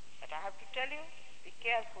it. But I have to tell you, be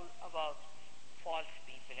careful about false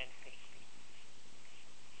people and fake people.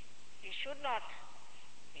 You should not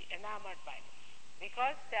be enamored by them.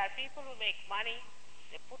 Because there are people who make money,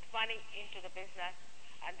 they put money into the business,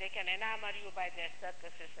 and they can enamor you by their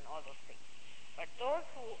circuses and all those things. But those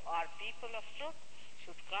who are people of truth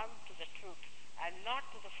should come to the truth and not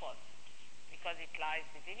to the falsehood. Because it lies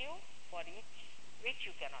within you, for which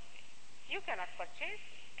you cannot pay. You cannot purchase,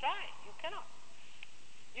 try, you cannot.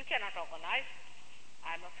 You cannot organize.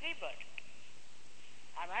 I am a free bird.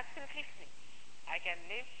 I am absolutely free. I can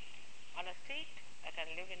live on a street, I can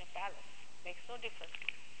live in a palace. Makes no difference.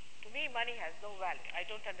 To me, money has no value. I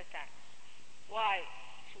don't understand. Why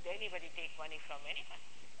should anybody take money from anyone?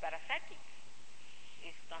 It's parasitic.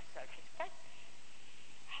 It's not self-respect.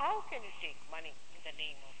 How can you take money in the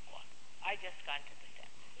name of God? I just can't understand.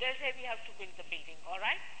 They'll say we have to build the building. All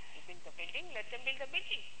right, you build the building, let them build the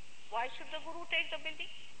building. Why should the guru take the building?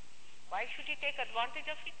 Why should he take advantage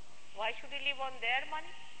of it? Why should he live on their money?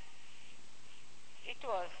 It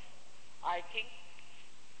was, I think,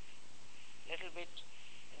 little bit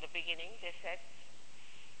in the beginning, they said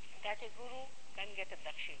that a guru can get a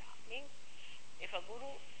dakshina. Means if a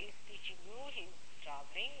guru is teaching you, he's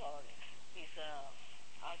traveling or he's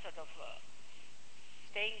sort of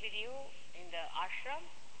staying with you in the ashram,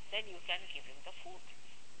 then you can give him the food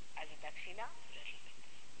as a dakshina, little bit.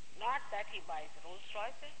 Not that he buys Rolls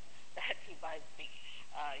Royces, that he buys big,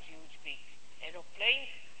 huge big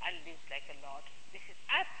aeroplanes and lives like a lord. This is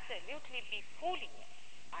absolutely befooling us.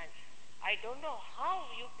 And I don't know how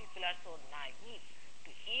you people are so naive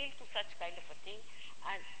to yield to such kind of a thing.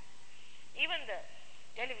 And even the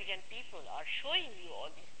television people are showing you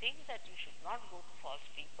all these things that you should not go to false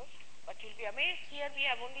people. But you'll be amazed, here we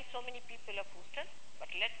have only so many people of Houston, but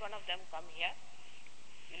let one of them come here.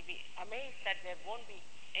 You'll be amazed that there won't be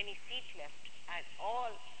any seat left, and all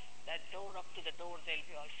that door up to the door, they'll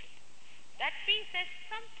be all shut. That means there's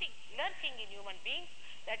something lurking in human beings,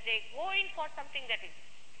 that they go in for something that is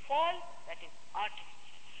false, that is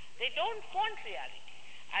artificial. They don't want reality.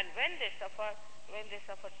 And when they suffer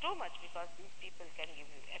too much, because these people can give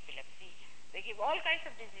you epilepsy, they give all kinds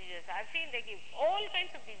of diseases. I've seen they give all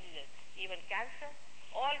kinds of diseases, even cancer,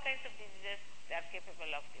 all kinds of diseases they are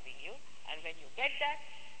capable of giving you. And when you get that,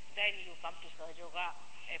 then you come to Sahaja Yoga,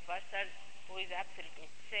 a person who is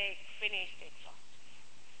absolutely sick, finished, exhausted.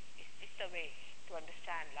 Is this the way to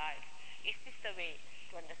understand life? Is this the way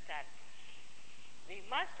to understand? We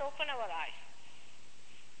must open our eyes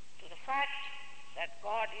to the fact that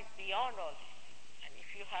God is beyond all this. And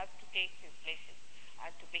if you have to take His places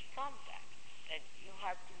and to become that, then you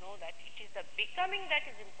have to know that it is the becoming that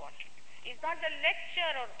is important. It's not the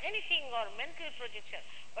lecture or anything or mental projection,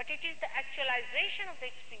 but it is the actualization of the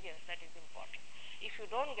experience that is important. If you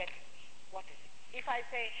don't get it, what is it? If I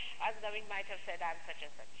say, as Naveen might have said, I am such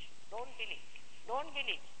and such, don't believe. Don't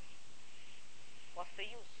believe. What's the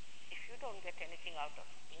use? If you don't get anything out of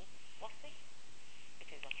me, what's the use? It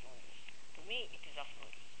is of no use. To me, it is of no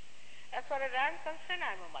use. As far as I am concerned,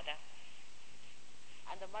 I am a mother.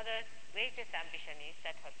 And the mother's greatest ambition is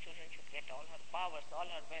that her children should get all her powers, all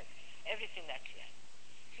her wealth, everything that she has.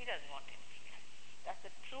 She doesn't want anything else.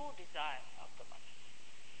 desire of the mother.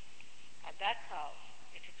 And that's how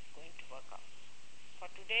it is going to work out. For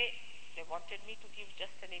today, they wanted me to give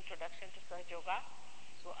just an introduction to Sahaja Yoga.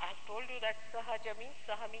 So I have told you that Sahaja means,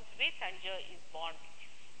 Saha means with, and Ja is born with you.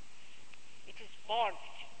 It is born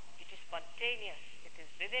with you. It is spontaneous. It is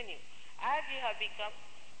within you. As you have become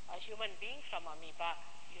a human being from amoeba,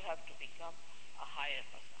 you have to become a higher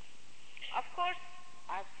person. Of course,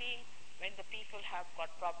 I've seen when the people have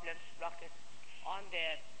got problems, blockades on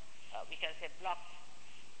their, we can say blocked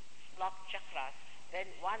chakras, then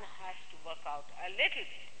one has to work out a little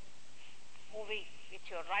bit, moving with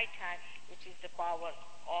your right hand, which is the power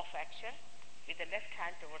of action, with the left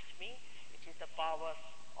hand towards me, which is the power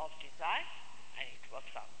of desire, and it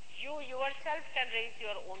works out. You yourself can raise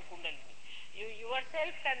your own kundalini. You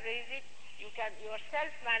yourself can raise it. You can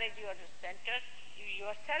yourself manage your center. You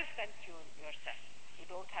yourself can cure yourself. You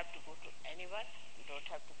don't have to go to anyone. You don't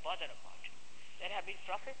have to bother about it. There have been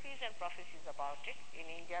prophecies and prophecies about it. In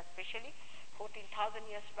India especially, 14,000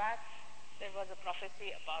 years back, there was a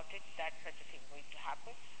prophecy about it, that such a thing going to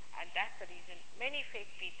happen. And that's the reason many fake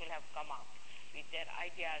people have come out with their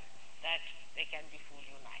ideas that they can befool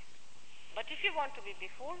you nicely. But if you want to be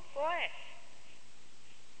befooled, go ahead.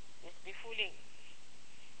 This befooling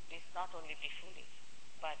is not only befooling,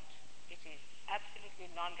 but it is absolutely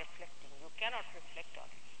non-reflecting. You cannot reflect on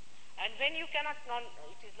it. And when you cannot,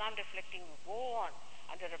 it is non-reflecting, you go on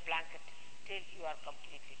under a blanket till you are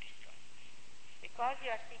completely destroyed. Because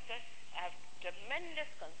you are seekers, I have tremendous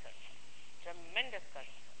concern for you. Tremendous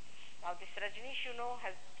concern. Now this Rajneesh,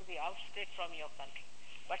 has to be ousted from your country.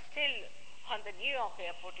 But still, on the New York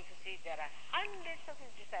airport, if you see, there are hundreds of his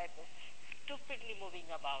disciples stupidly moving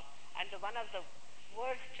about. And one of the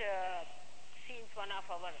worst scenes, one of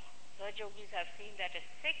our Rajogis have seen, that a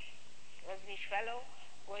sick Rajneesh fellow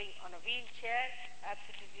going on a wheelchair,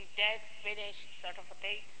 absolutely dead, finished, sort of a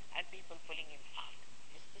thing, and people pulling him out.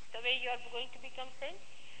 Is this the way you are going to become saints?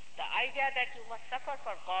 The idea that you must suffer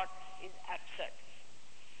for God is absurd.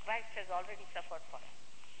 Christ has already suffered for us.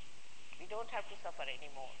 We don't have to suffer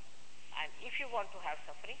anymore. And if you want to have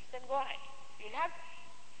sufferings, then go ahead. You'll have them.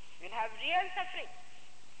 You'll have real suffering.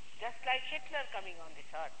 Just like Hitler coming on this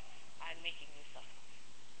earth and making you suffer.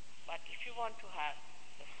 But if you want to have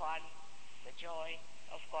the fun, the joy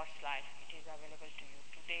of God's life, it is available to you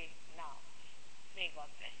today, now. May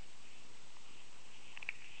God bless you.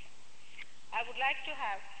 I would like to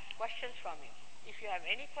have questions from you. If you have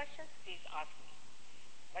any questions, please ask me.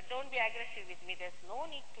 But don't be aggressive with me. There's no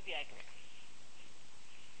need to be aggressive.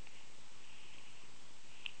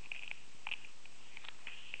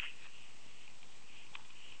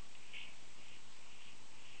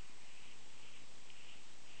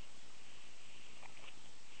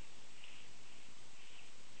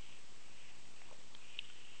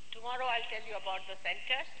 Tomorrow I'll tell you about the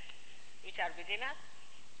centers which are within us,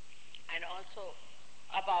 and also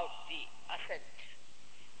about the ascent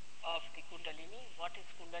of the Kundalini. What is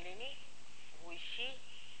Kundalini? Who is she?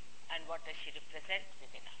 And what does she represent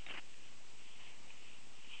within us?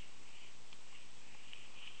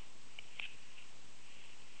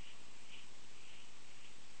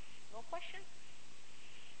 No questions?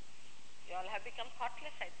 You all have become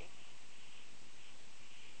thoughtless, I think.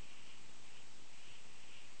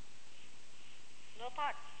 No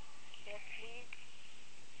thoughts? Yes, please.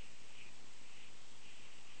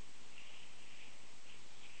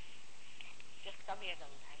 Just come here,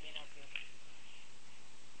 Naveen. I may not be able to.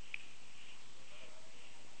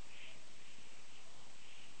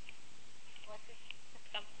 What's it? Just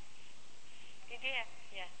come. Did you hear?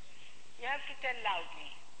 Yeah. You have to tell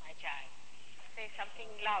loudly, my child. Say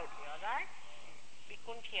something loudly, all right? We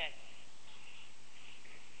couldn't hear you.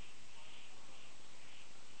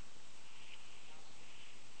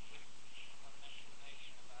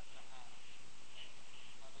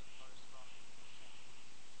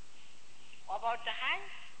 About the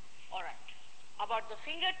hands? All right. About the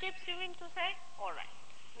fingertips, you mean to say? All right.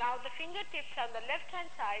 Now, the fingertips on the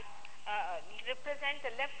left-hand side represent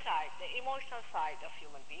the left side, the emotional side of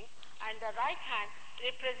human being, and the right hand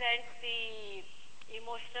represents the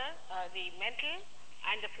emotional, the mental,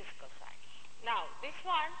 and the physical side. Now, this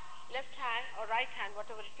one, left hand or right hand,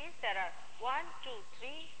 whatever it is, there are 1, 2,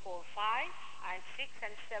 3, 4, 5, and 6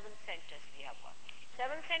 and 7 centers we have got.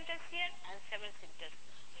 7 centers here and 7 centers.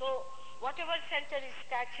 So, whatever center is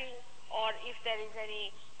catching, or if there is any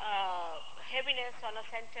heaviness on a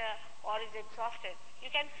center or is exhausted, you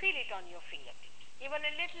can feel it on your fingertips. Even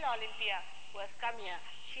a little Olympia who has come here,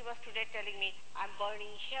 she was today telling me, I'm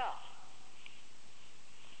burning here.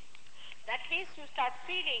 That means you start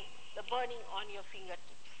feeling the burning on your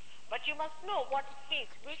fingertips. But you must know what it means,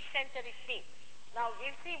 which center it means. Now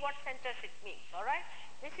we'll see what centers it means, alright?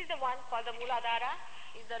 This is the one called the Muladhara,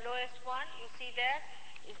 is the lowest one, you see there,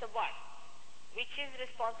 is the one which is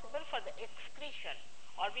responsible for the excretion,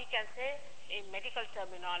 or we can say in medical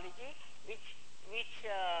terminology, which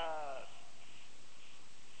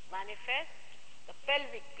manifests the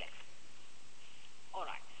pelvic plexus.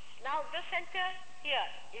 Alright. Now the center here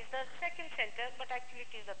is the second center, but actually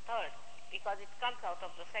it is the third because it comes out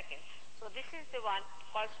of the second. So this is the one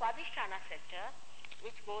called Swadhisthana center,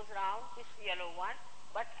 which goes round, this yellow one,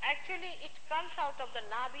 but actually it comes out of the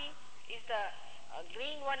Nabi, is the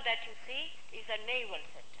green one that you see is a navel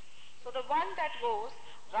center. So the one that goes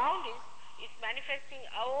round is manifesting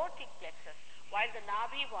aortic plexus, while the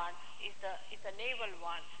Nabi one is the navel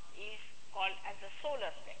one is called as the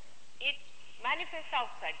solar plexus. It manifests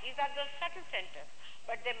outside. These are the subtle centers,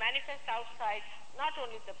 but they manifest outside not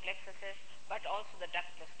only the plexuses but also the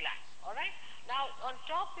ductless glands. Alright? Now on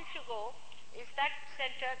top if you go, is that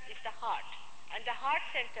center is the heart, and the heart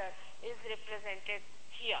center is represented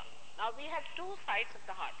here. Now we have two sides of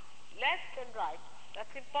the heart, left and right.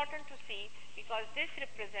 That's important to see because this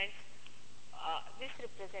represents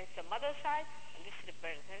the mother side and this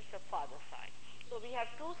represents the father side. So we have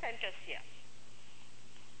two centers here.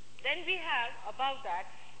 Then we have above that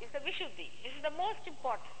is the Vishuddhi. This is the most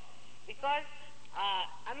important because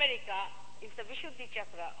America is the Vishuddhi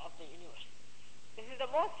chakra of the universe. This is the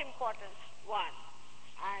most important one,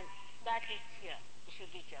 and that is here,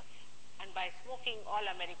 Vishuddhi chakra. And by smoking, all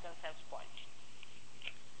Americans have spoiled it.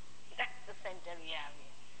 That's the center we have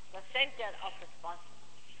here. The center of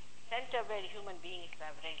responsibility. Center where human beings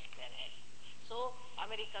have raised their head. So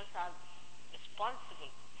Americans are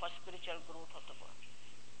responsible for spiritual growth of the world.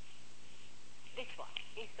 This one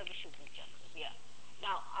is the Vishuddhi chakra here.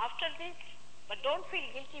 Now after this, but don't feel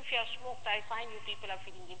guilty if you have smoked. I find you people are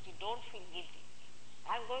feeling guilty. Don't feel guilty.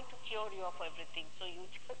 I'm going to cure you of everything, so you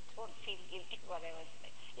just don't feel guilty for what I was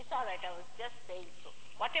saying. It's all right, I was just saying so.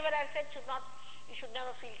 Whatever I said you should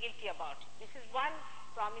never feel guilty about it. This is one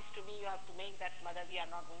promise to me you have to make, that mother, we are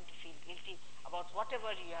not going to feel guilty about whatever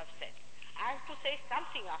you have said. I have to say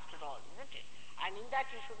something after all, isn't it? And in that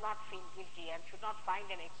you should not feel guilty and should not find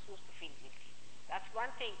an excuse to feel guilty. That's one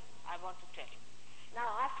thing I want to tell you.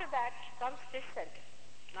 Now after that comes this center.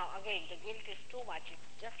 Now again, the guilt is too much. It's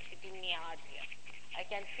just hitting me hard here. I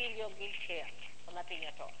can feel your guilt here for nothing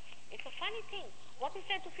at all. It's a funny thing. What is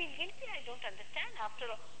there to feel guilty? I don't understand. After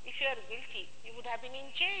all, if you are guilty, you would have been in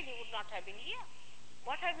jail. You would not have been here.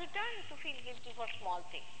 What have you done to feel guilty for small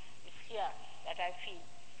things? It's here that I feel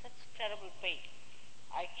such terrible pain.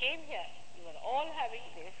 I came here. You were all having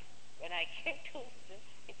this. When I came to Houston,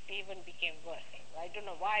 it even became worse. I don't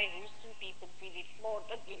know why Houston people feel it more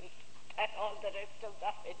the guilt than all the rest of the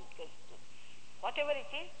Americans do. Whatever it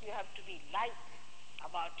is, you have to be light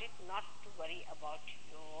about it, not to worry about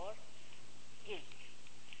your guilt.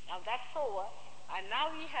 Now that's over, and now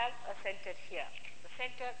we have a center here. The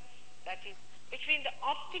center that is between the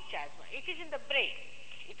optic chiasma. It is in the brain.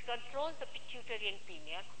 It controls the pituitary and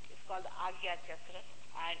pineal. It's called the Agya chakra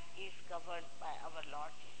and is governed by our Lord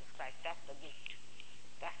Jesus Christ. That's the gift.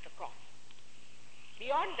 That's the cross.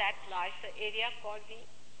 Beyond that lies the area called the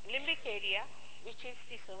limbic area, which is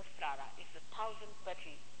the Sahasrara. It's the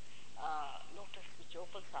 1,000-petal lotus which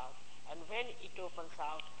opens out, and when it opens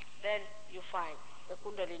out, then you find the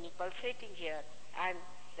Kundalini pulsating here, and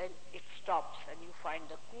then it stops, and you find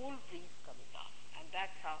the cool breeze coming out, and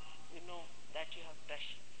that's how you know that you have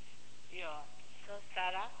touched your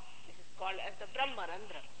Sahasrara. This is called as the Brahma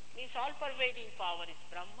Randra. Means all-pervading power is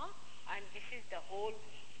Brahma, and this is the whole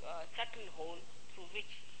subtle hole through which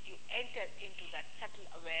you enter into that subtle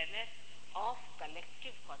awareness of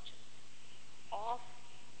collective consciousness, of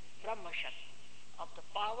Brahma Shakti, of the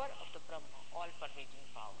power of the Brahma, all-pervading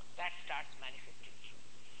power. That starts manifesting through.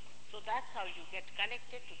 So that's how you get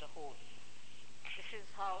connected to the whole. This is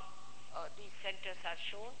how these centers are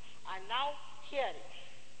shown. And now here it is.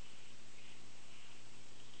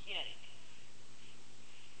 Here it is.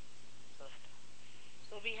 Sahasrara.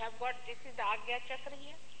 So we have got, this is the Agya chakra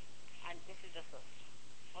here, and this is the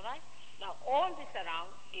Sahasrara. Alright? Now all this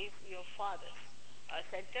around is your father's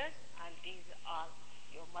centers, and these are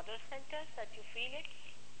your mother centers that you feel it.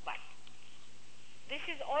 But this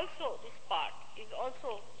is also, this part is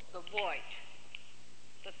also the void.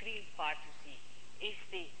 The green part you see is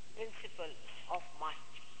the principle of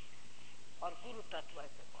mind, or Guru Tattva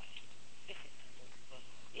as they call it. This is the principle.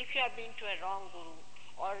 If you have been to a wrong Guru,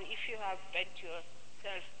 or if you have bent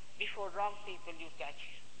yourself before wrong people, you catch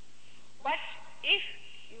it. But if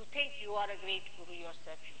you think you are a great Guru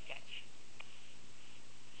yourself, you catch.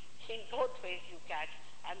 In both ways you catch,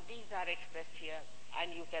 and these are expressed here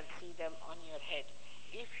and you can see them on your head.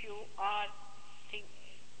 If you are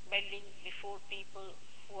bending before people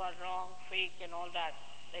who are wrong, fake and all that,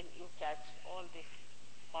 then you catch all this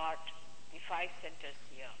part, the five centers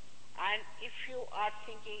here. And if you are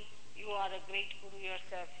thinking you are a great guru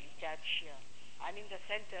yourself, you catch here. And in the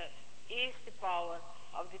center is the power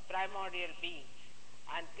of the primordial beings.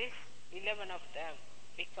 And this 11 of them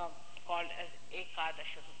become called as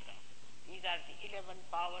Ekadasha Rudra. These are the 11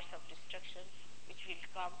 powers of destruction which will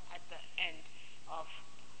come at the end of,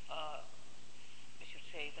 we should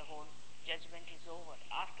say, the whole judgment is over.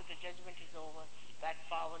 After the judgment is over, that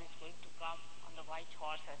power is going to come on the white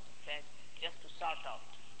horse, as I said, just to sort out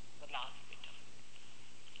the last bit of it.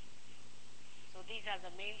 So these are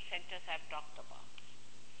the main centers I've talked about.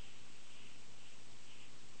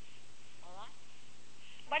 All right?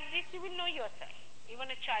 But this you will know yourself. Even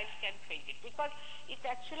a child can feel it because it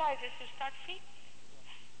actualizes, you start feeling.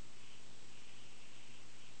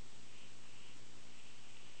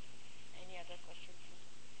 Any other question, please?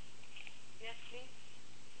 Yes, please.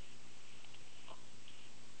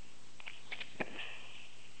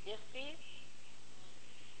 Yes, please.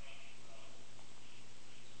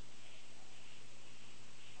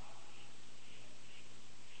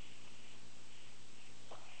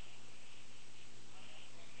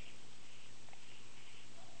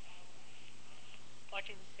 What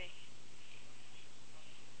did you say?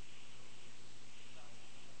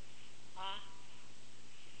 Huh?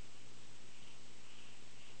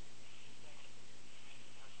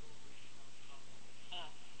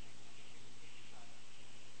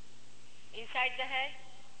 Inside the head,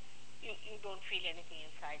 you don't feel anything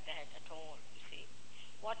inside the head at all, you see.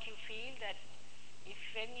 What you feel that if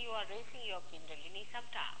when you are raising your Kundalini,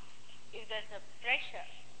 sometimes, if there's a pressure,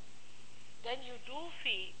 then you do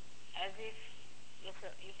feel as if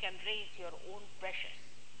you can raise your own pressures.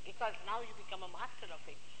 Because now you become a master of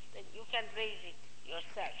it, then you can raise it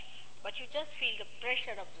yourself. But you just feel the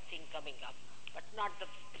pressure of the thing coming up, but not the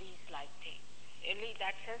breeze-like thing. Only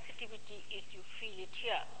that sensitivity is you feel it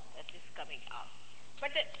here, that is coming out.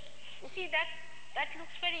 But you see, that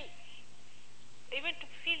looks very, even to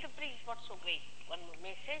feel the breeze, what's so great? One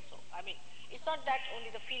may say so. I mean, it's not that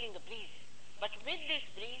only the feeling the breeze, but with this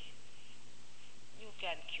breeze, you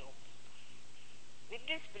can cure. With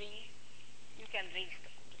this breeze, you can raise the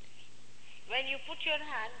Kundalini. When you put your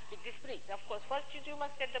hand with this breeze, of course, first you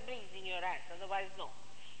must get the breeze in your hands, otherwise no.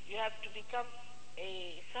 You have to become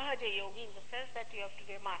a Sahaja Yogi in the sense that you have to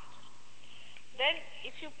be a master. Then,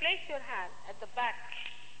 if you place your hand at the back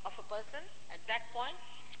of a person, at that point,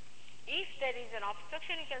 if there is an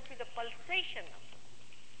obstruction, you can see the pulsation of the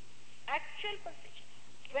actual pulsation.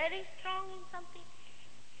 Very strong in some people.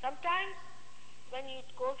 Sometimes, when it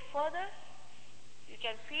goes further, you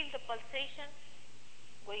can feel the pulsation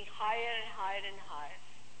going higher and higher and higher.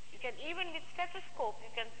 You can, even with stethoscope, you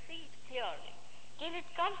can see it clearly. Till it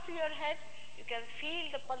comes to your head, you can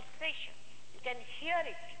feel the pulsation. You can hear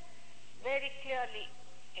it very clearly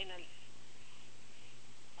in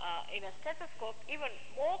a stethoscope, even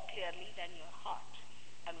more clearly than your heart.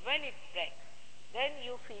 And when it breaks, then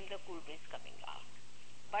you feel the cool breeze coming out.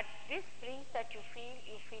 But this breeze that you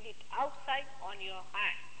feel it outside on your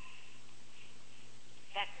hand.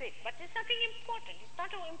 That's it. But it's nothing important. It's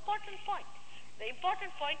not an important point. The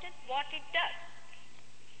important point is what it does.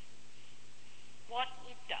 What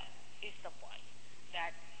it does is the point.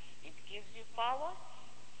 That it gives you power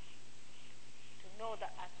to know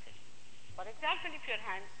the absolute. For example,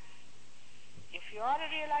 if you are a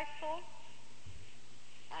realized soul,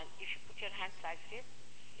 and if you put your hands like this,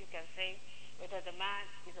 you can say whether the man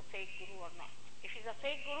is a fake guru or not. If he's a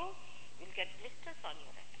fake guru, you'll get blisters on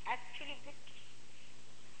your hand. Actually blisters.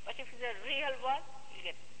 But if it's a real one, you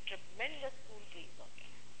get tremendous cool breeze on your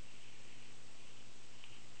hand.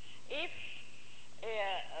 If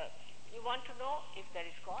you want to know if there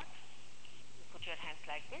is God, you put your hands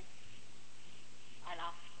like this and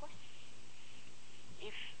ask questions.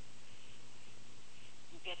 If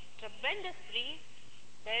you get tremendous breeze,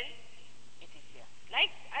 then it is there. Like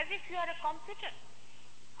as if you are a computer,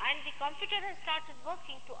 and the computer has started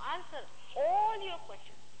working to answer all your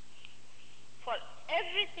questions. For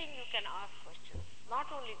everything you can ask questions. Not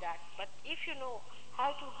only that, but if you know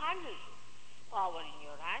how to handle this power in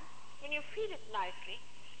your hand, when you feel it nicely,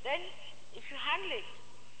 then if you handle it,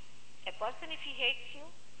 a person if he hates you,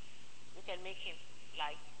 you can make him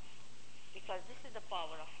like you. Because this is the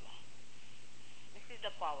power of love. This is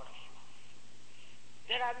the power of love.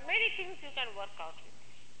 There are many things you can work out with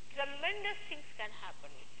this. Tremendous things can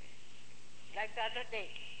happen with this. Like the other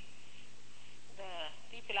day, the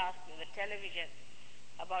people asked me on the television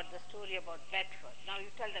about the story about Bedford. Now you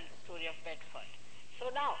tell them the story of Bedford. So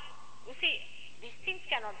now, you see, these things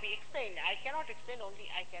cannot be explained. I cannot explain, only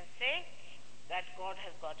I can say that God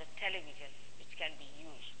has got a television which can be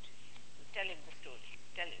used to tell him the story.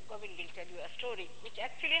 Govind will tell you a story which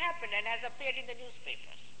actually happened and has appeared in the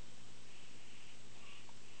newspapers.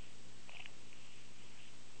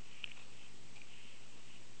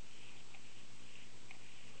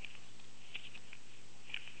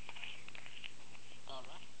 All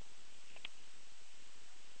right.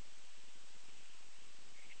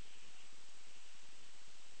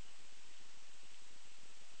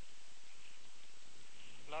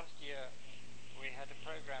 Last year we had a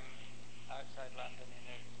program outside London in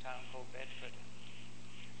a town called Bedford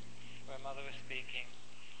where Mother was speaking.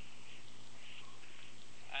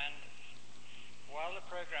 And while the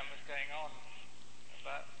program was going on,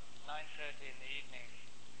 about 9:30 in the evening,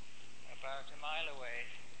 about a mile away,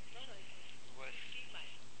 was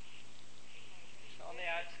on the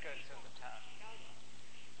outskirts of the town.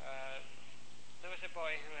 There was a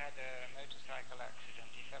boy who had a motorcycle accident.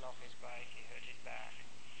 He fell off his bike, he hurt his back.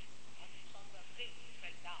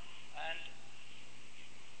 And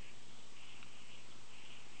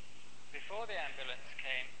before the ambulance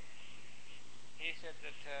came, he said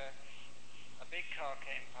that a big car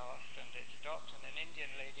came past and it stopped, and an Indian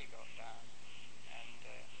lady got down and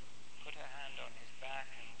put her hand on his back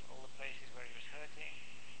and all the places where he was hurting.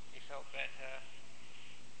 He felt better.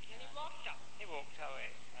 And he walked out. He walked away,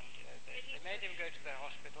 and they made him go to the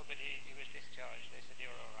hospital, but he was discharged. They said,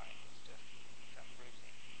 "You're all right, it's just some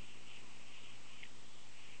bruising."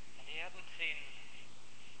 And he hadn't seen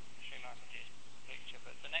Shri Mataji's picture,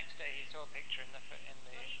 but the next day he saw a picture in the... So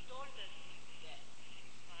he told the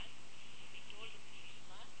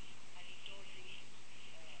policeman, and he told the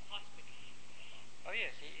hospital. Oh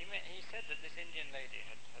yes, he said that this Indian lady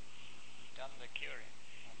had done the curing,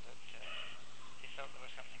 and that he felt there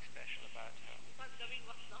was something special about her. Because Govind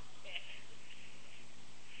was not there.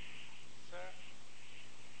 So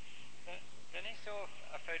then he saw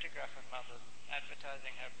a photograph of Mother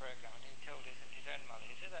advertising her program, and he told his own mother,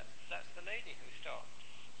 he said, that's the lady who stopped.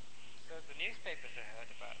 So the newspapers had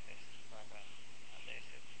heard about this by then, and they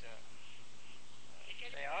said,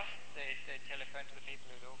 they telephoned to the people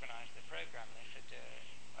who'd organised the program. They said,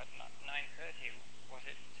 at 9:30, was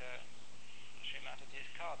it Shri Mataji's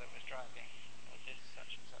car that was driving this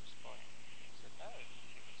such and such point? He said, no,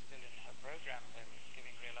 she was still in her program. They were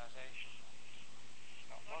giving realization. It's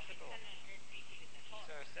not possible.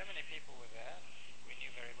 So many people were there. We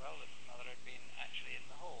knew very well that Mother had been actually in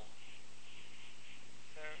the hall.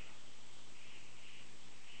 So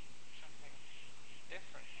something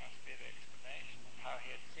different must be the explanation of how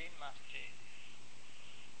he had seen Mataji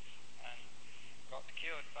and got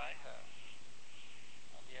cured by her,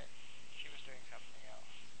 and yet she was doing something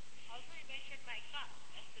else. Also, he mentioned my car.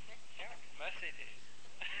 That's the best part. Yeah, Mercedes.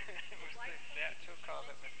 It was the actual car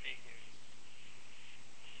that was being used.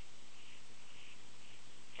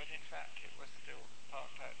 But in fact, it was still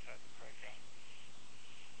parked outside the program,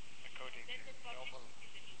 according to normal.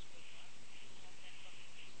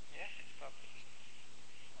 Yes, it's published.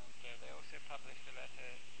 And they also published a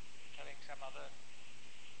letter telling some other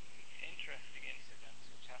interesting incidents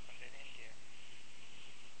which happened in India.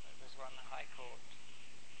 There was one High Court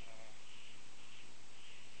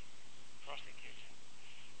prosecutor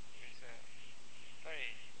who is a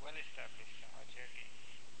very well-established Sahaja Yogi.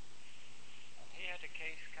 And he had a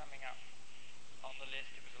case coming up on the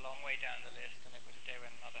list. It was a long way down the list, and it was a day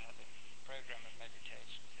when Mother had a program of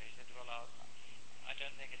meditation. So he said, well, I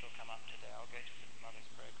don't think it'll come up today. I'll go to Mother's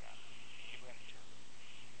program. He went to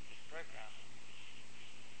this program.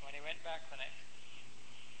 When he went back the next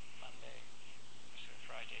Monday, so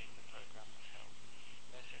Friday, the program was held.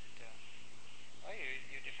 They said, oh,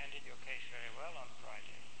 you defended your case very well on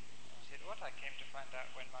Friday. And I said, what? I came to find out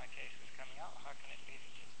when my case was coming out. How can it be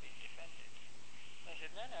that it's been defended? And I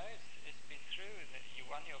said, no, it's been through, that you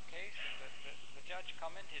won your case, and the judge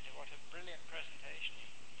commented what a brilliant presentation you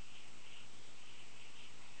made.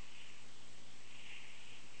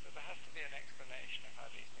 So there has to be an explanation of how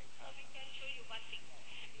these things happen. We can show you one thing more.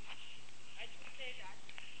 I should say that,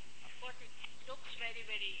 of course, it looks very,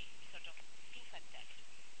 very sort of too fantastic.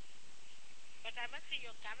 But I must say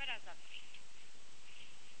your cameras are great.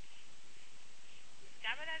 These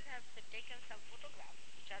cameras have taken some photographs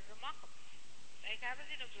which are remarkable. Like I was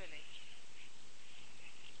in a village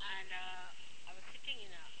and I was sitting in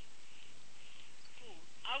a school,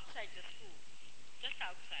 outside the school, just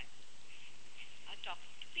outside, and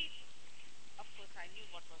talking to people. Of course, I knew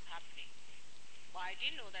what was happening, but I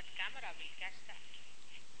didn't know that camera will catch that.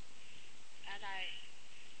 And I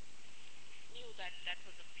knew that that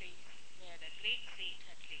was a place where a great saint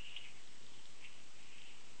had lived.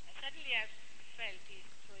 suddenly I felt he's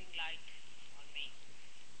throwing light on me.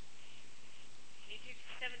 He did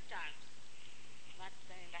 7 times. But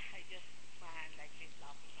then I just put my hand like this,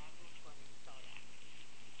 laughing. I'm not going to install that.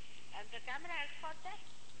 And the camera has got that.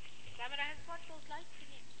 The camera has got those lights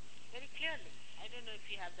in it very clearly. I don't know if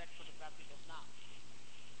you have that photograph with us now.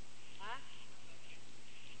 Huh?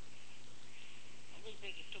 We'll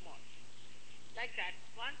bring it tomorrow. Like that.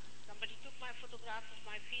 Once somebody took my photograph of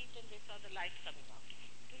my feet and they saw the light coming out.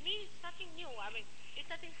 To me, it's nothing new. I mean, it's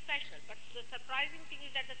nothing special. But the surprising thing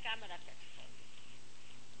is that the camera catches all this.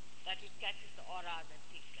 That it catches the auras and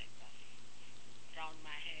things like that around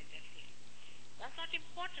my head and things. That's not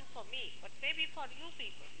important for me, but maybe for you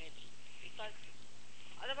people, maybe. Because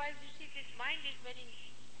otherwise, you see, this mind is very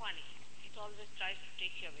funny. It always tries to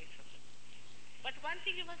take you away from it. But one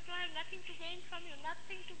thing you must know, I have nothing to gain from you,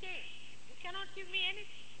 nothing to gain. You cannot give me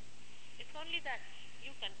anything. It's only that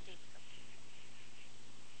you can take something.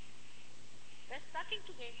 There's nothing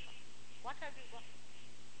to gain from you. What have you got?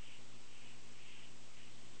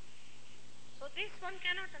 So this one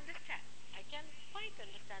cannot understand. I can quite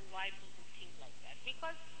understand why people think like that.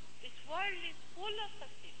 Because this world is full of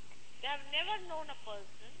such things. They have never known a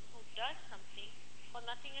person who does something for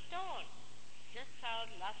nothing at all. Just for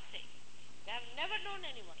love's sake. They have never known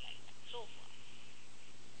anyone like that so far.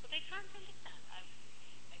 So they can't understand.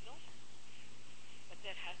 I know that. But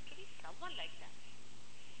there has to be someone like that.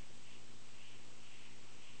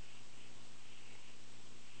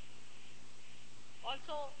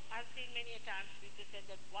 Also, I've seen many a times people say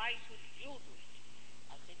that why should you do it?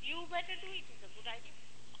 I said, you better do it. It's a good idea.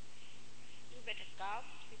 You better come,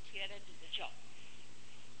 sit here and do the job.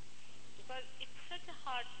 Because it's such a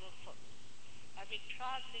hard work for me. I've been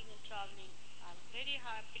traveling and traveling. I'm very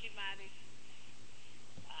happily married.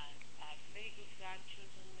 And I have very good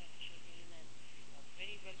grandchildren and children and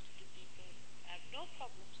very well-to-do people. I have no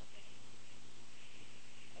problems of any.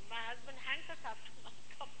 And my husband hankers after my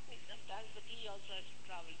company sometimes, but he also has to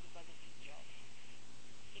travel because of his job.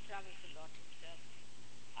 He travels a lot himself.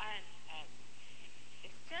 And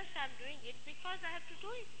it's just I'm doing it because I have to do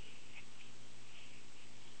it.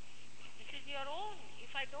 This is your own.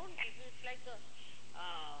 If I don't give you, it's like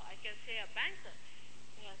I can say a banker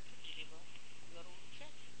who has to deliver your own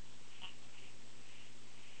check.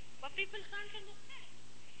 But people can't understand.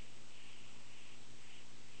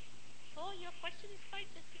 So your question is quite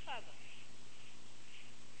justifiable.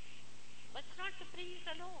 But it's not the priest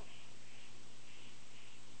alone.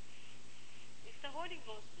 It's the Holy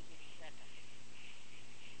Ghost beginning that.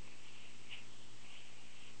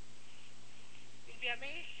 You'll be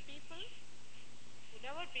amazed, people who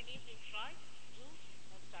never believed in Christ, Jews,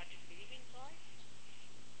 have started believing Christ.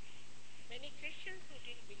 Many Christians who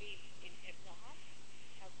didn't believe in Abraham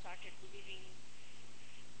have started believing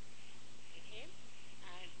in him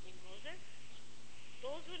and in Moses.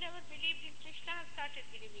 Those who never believed in Krishna have started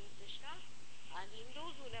believing in Krishna. And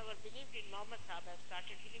Hindus who never believed in Muhammad Sahib have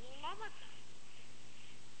started believing in Muhammad Sahib.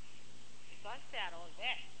 Because they are all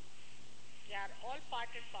there. They are all part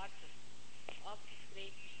and parcel of this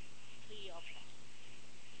great tree of life.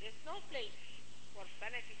 There is no place for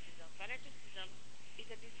fanaticism. Fanaticism is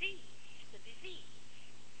a disease. It's a disease.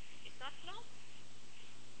 It's not normal.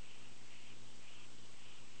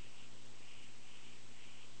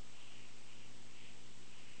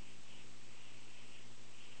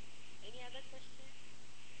 Any other questions?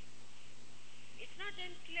 It's not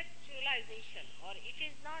intellectualization or it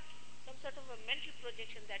is not some sort of a mental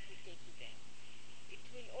projection that will take you there. It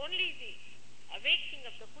will only be awakening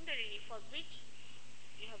of the Kundalini for which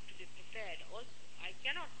you have to be prepared also. I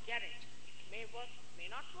cannot guarantee. It may work, may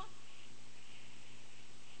not work.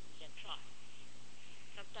 You can try.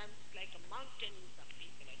 Sometimes it's like a mountain in some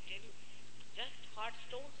people, I tell you. Just hard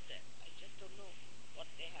stones there. I just don't know what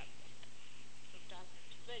they have there. Sometimes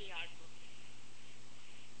it's very hard work.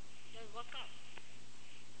 It doesn't work out.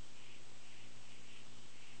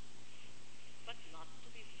 But not to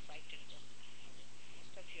be frightened just now. I mean,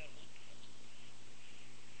 most of you are going to get it.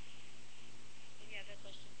 Any other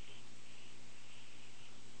questions, please?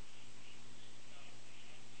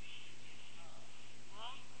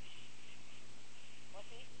 Huh? What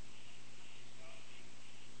is?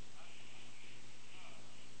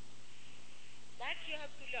 That you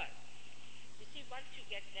have to learn. You see, once you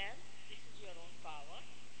get them, this is your own power,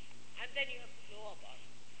 and then you have to know about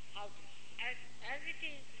how to. As it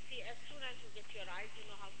is, you see, as soon as you get your eyes, you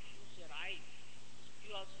know how to use your eyes.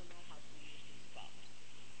 You also know how to use these powers.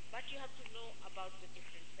 But you have to know about the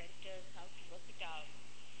different centers, how to work it out,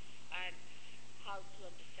 and how to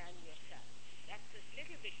understand yourself. That's a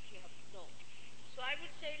little bit you have to know. So I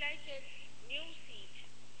would say like a new seed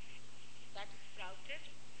that is sprouted,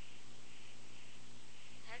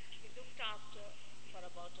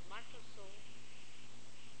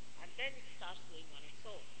 then it starts going on its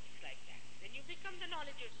own. It's like that. Then you become the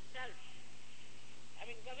knowledge itself. I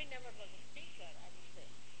mean, Gavi never was a speaker, I would say.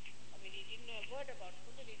 I mean, he didn't know a word about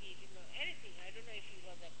Kundalini, he didn't know anything. I don't know if he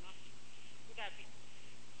was agnostic. Could have been.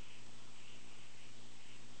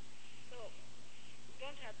 So, you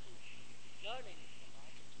don't have to learn anything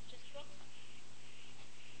about it, it just works on it.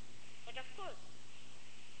 But of course,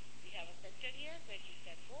 we have a center here where you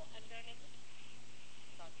can go and learn everything.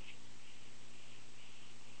 Not difficult.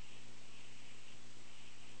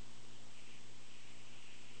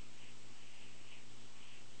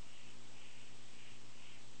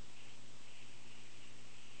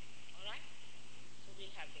 Alright? So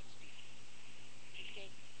we'll have the experience. It will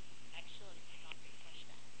take actually not take much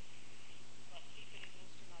time. Because people in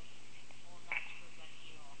Houston are more natural than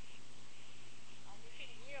New York. And if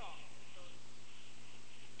in New York, with those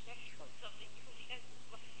intellectuals of the US, it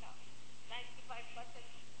was 95%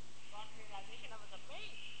 got realization, I was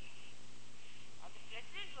amazed. And the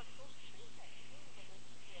president was so sweet, I knew he was a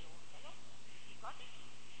 83-year-old fellow. He got it.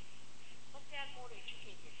 But they are more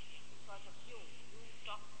educated because of you. You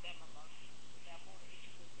talk to them about it. So they are more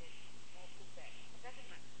educated, more prepared. It doesn't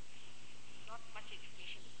matter. Not much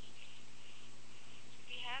education is needed. So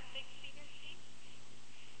we have the experience team.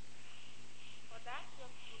 For that, you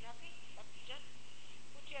have to do nothing but just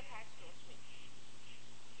put your hands close to it.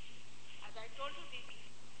 As I told you, this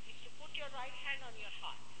is to put your right hand on your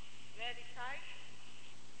heart. Where resides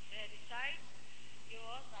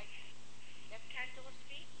your right hand. Left hand towards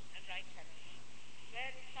me and right hand on your heart.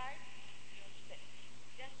 Where resides your spirit.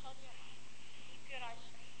 Just on your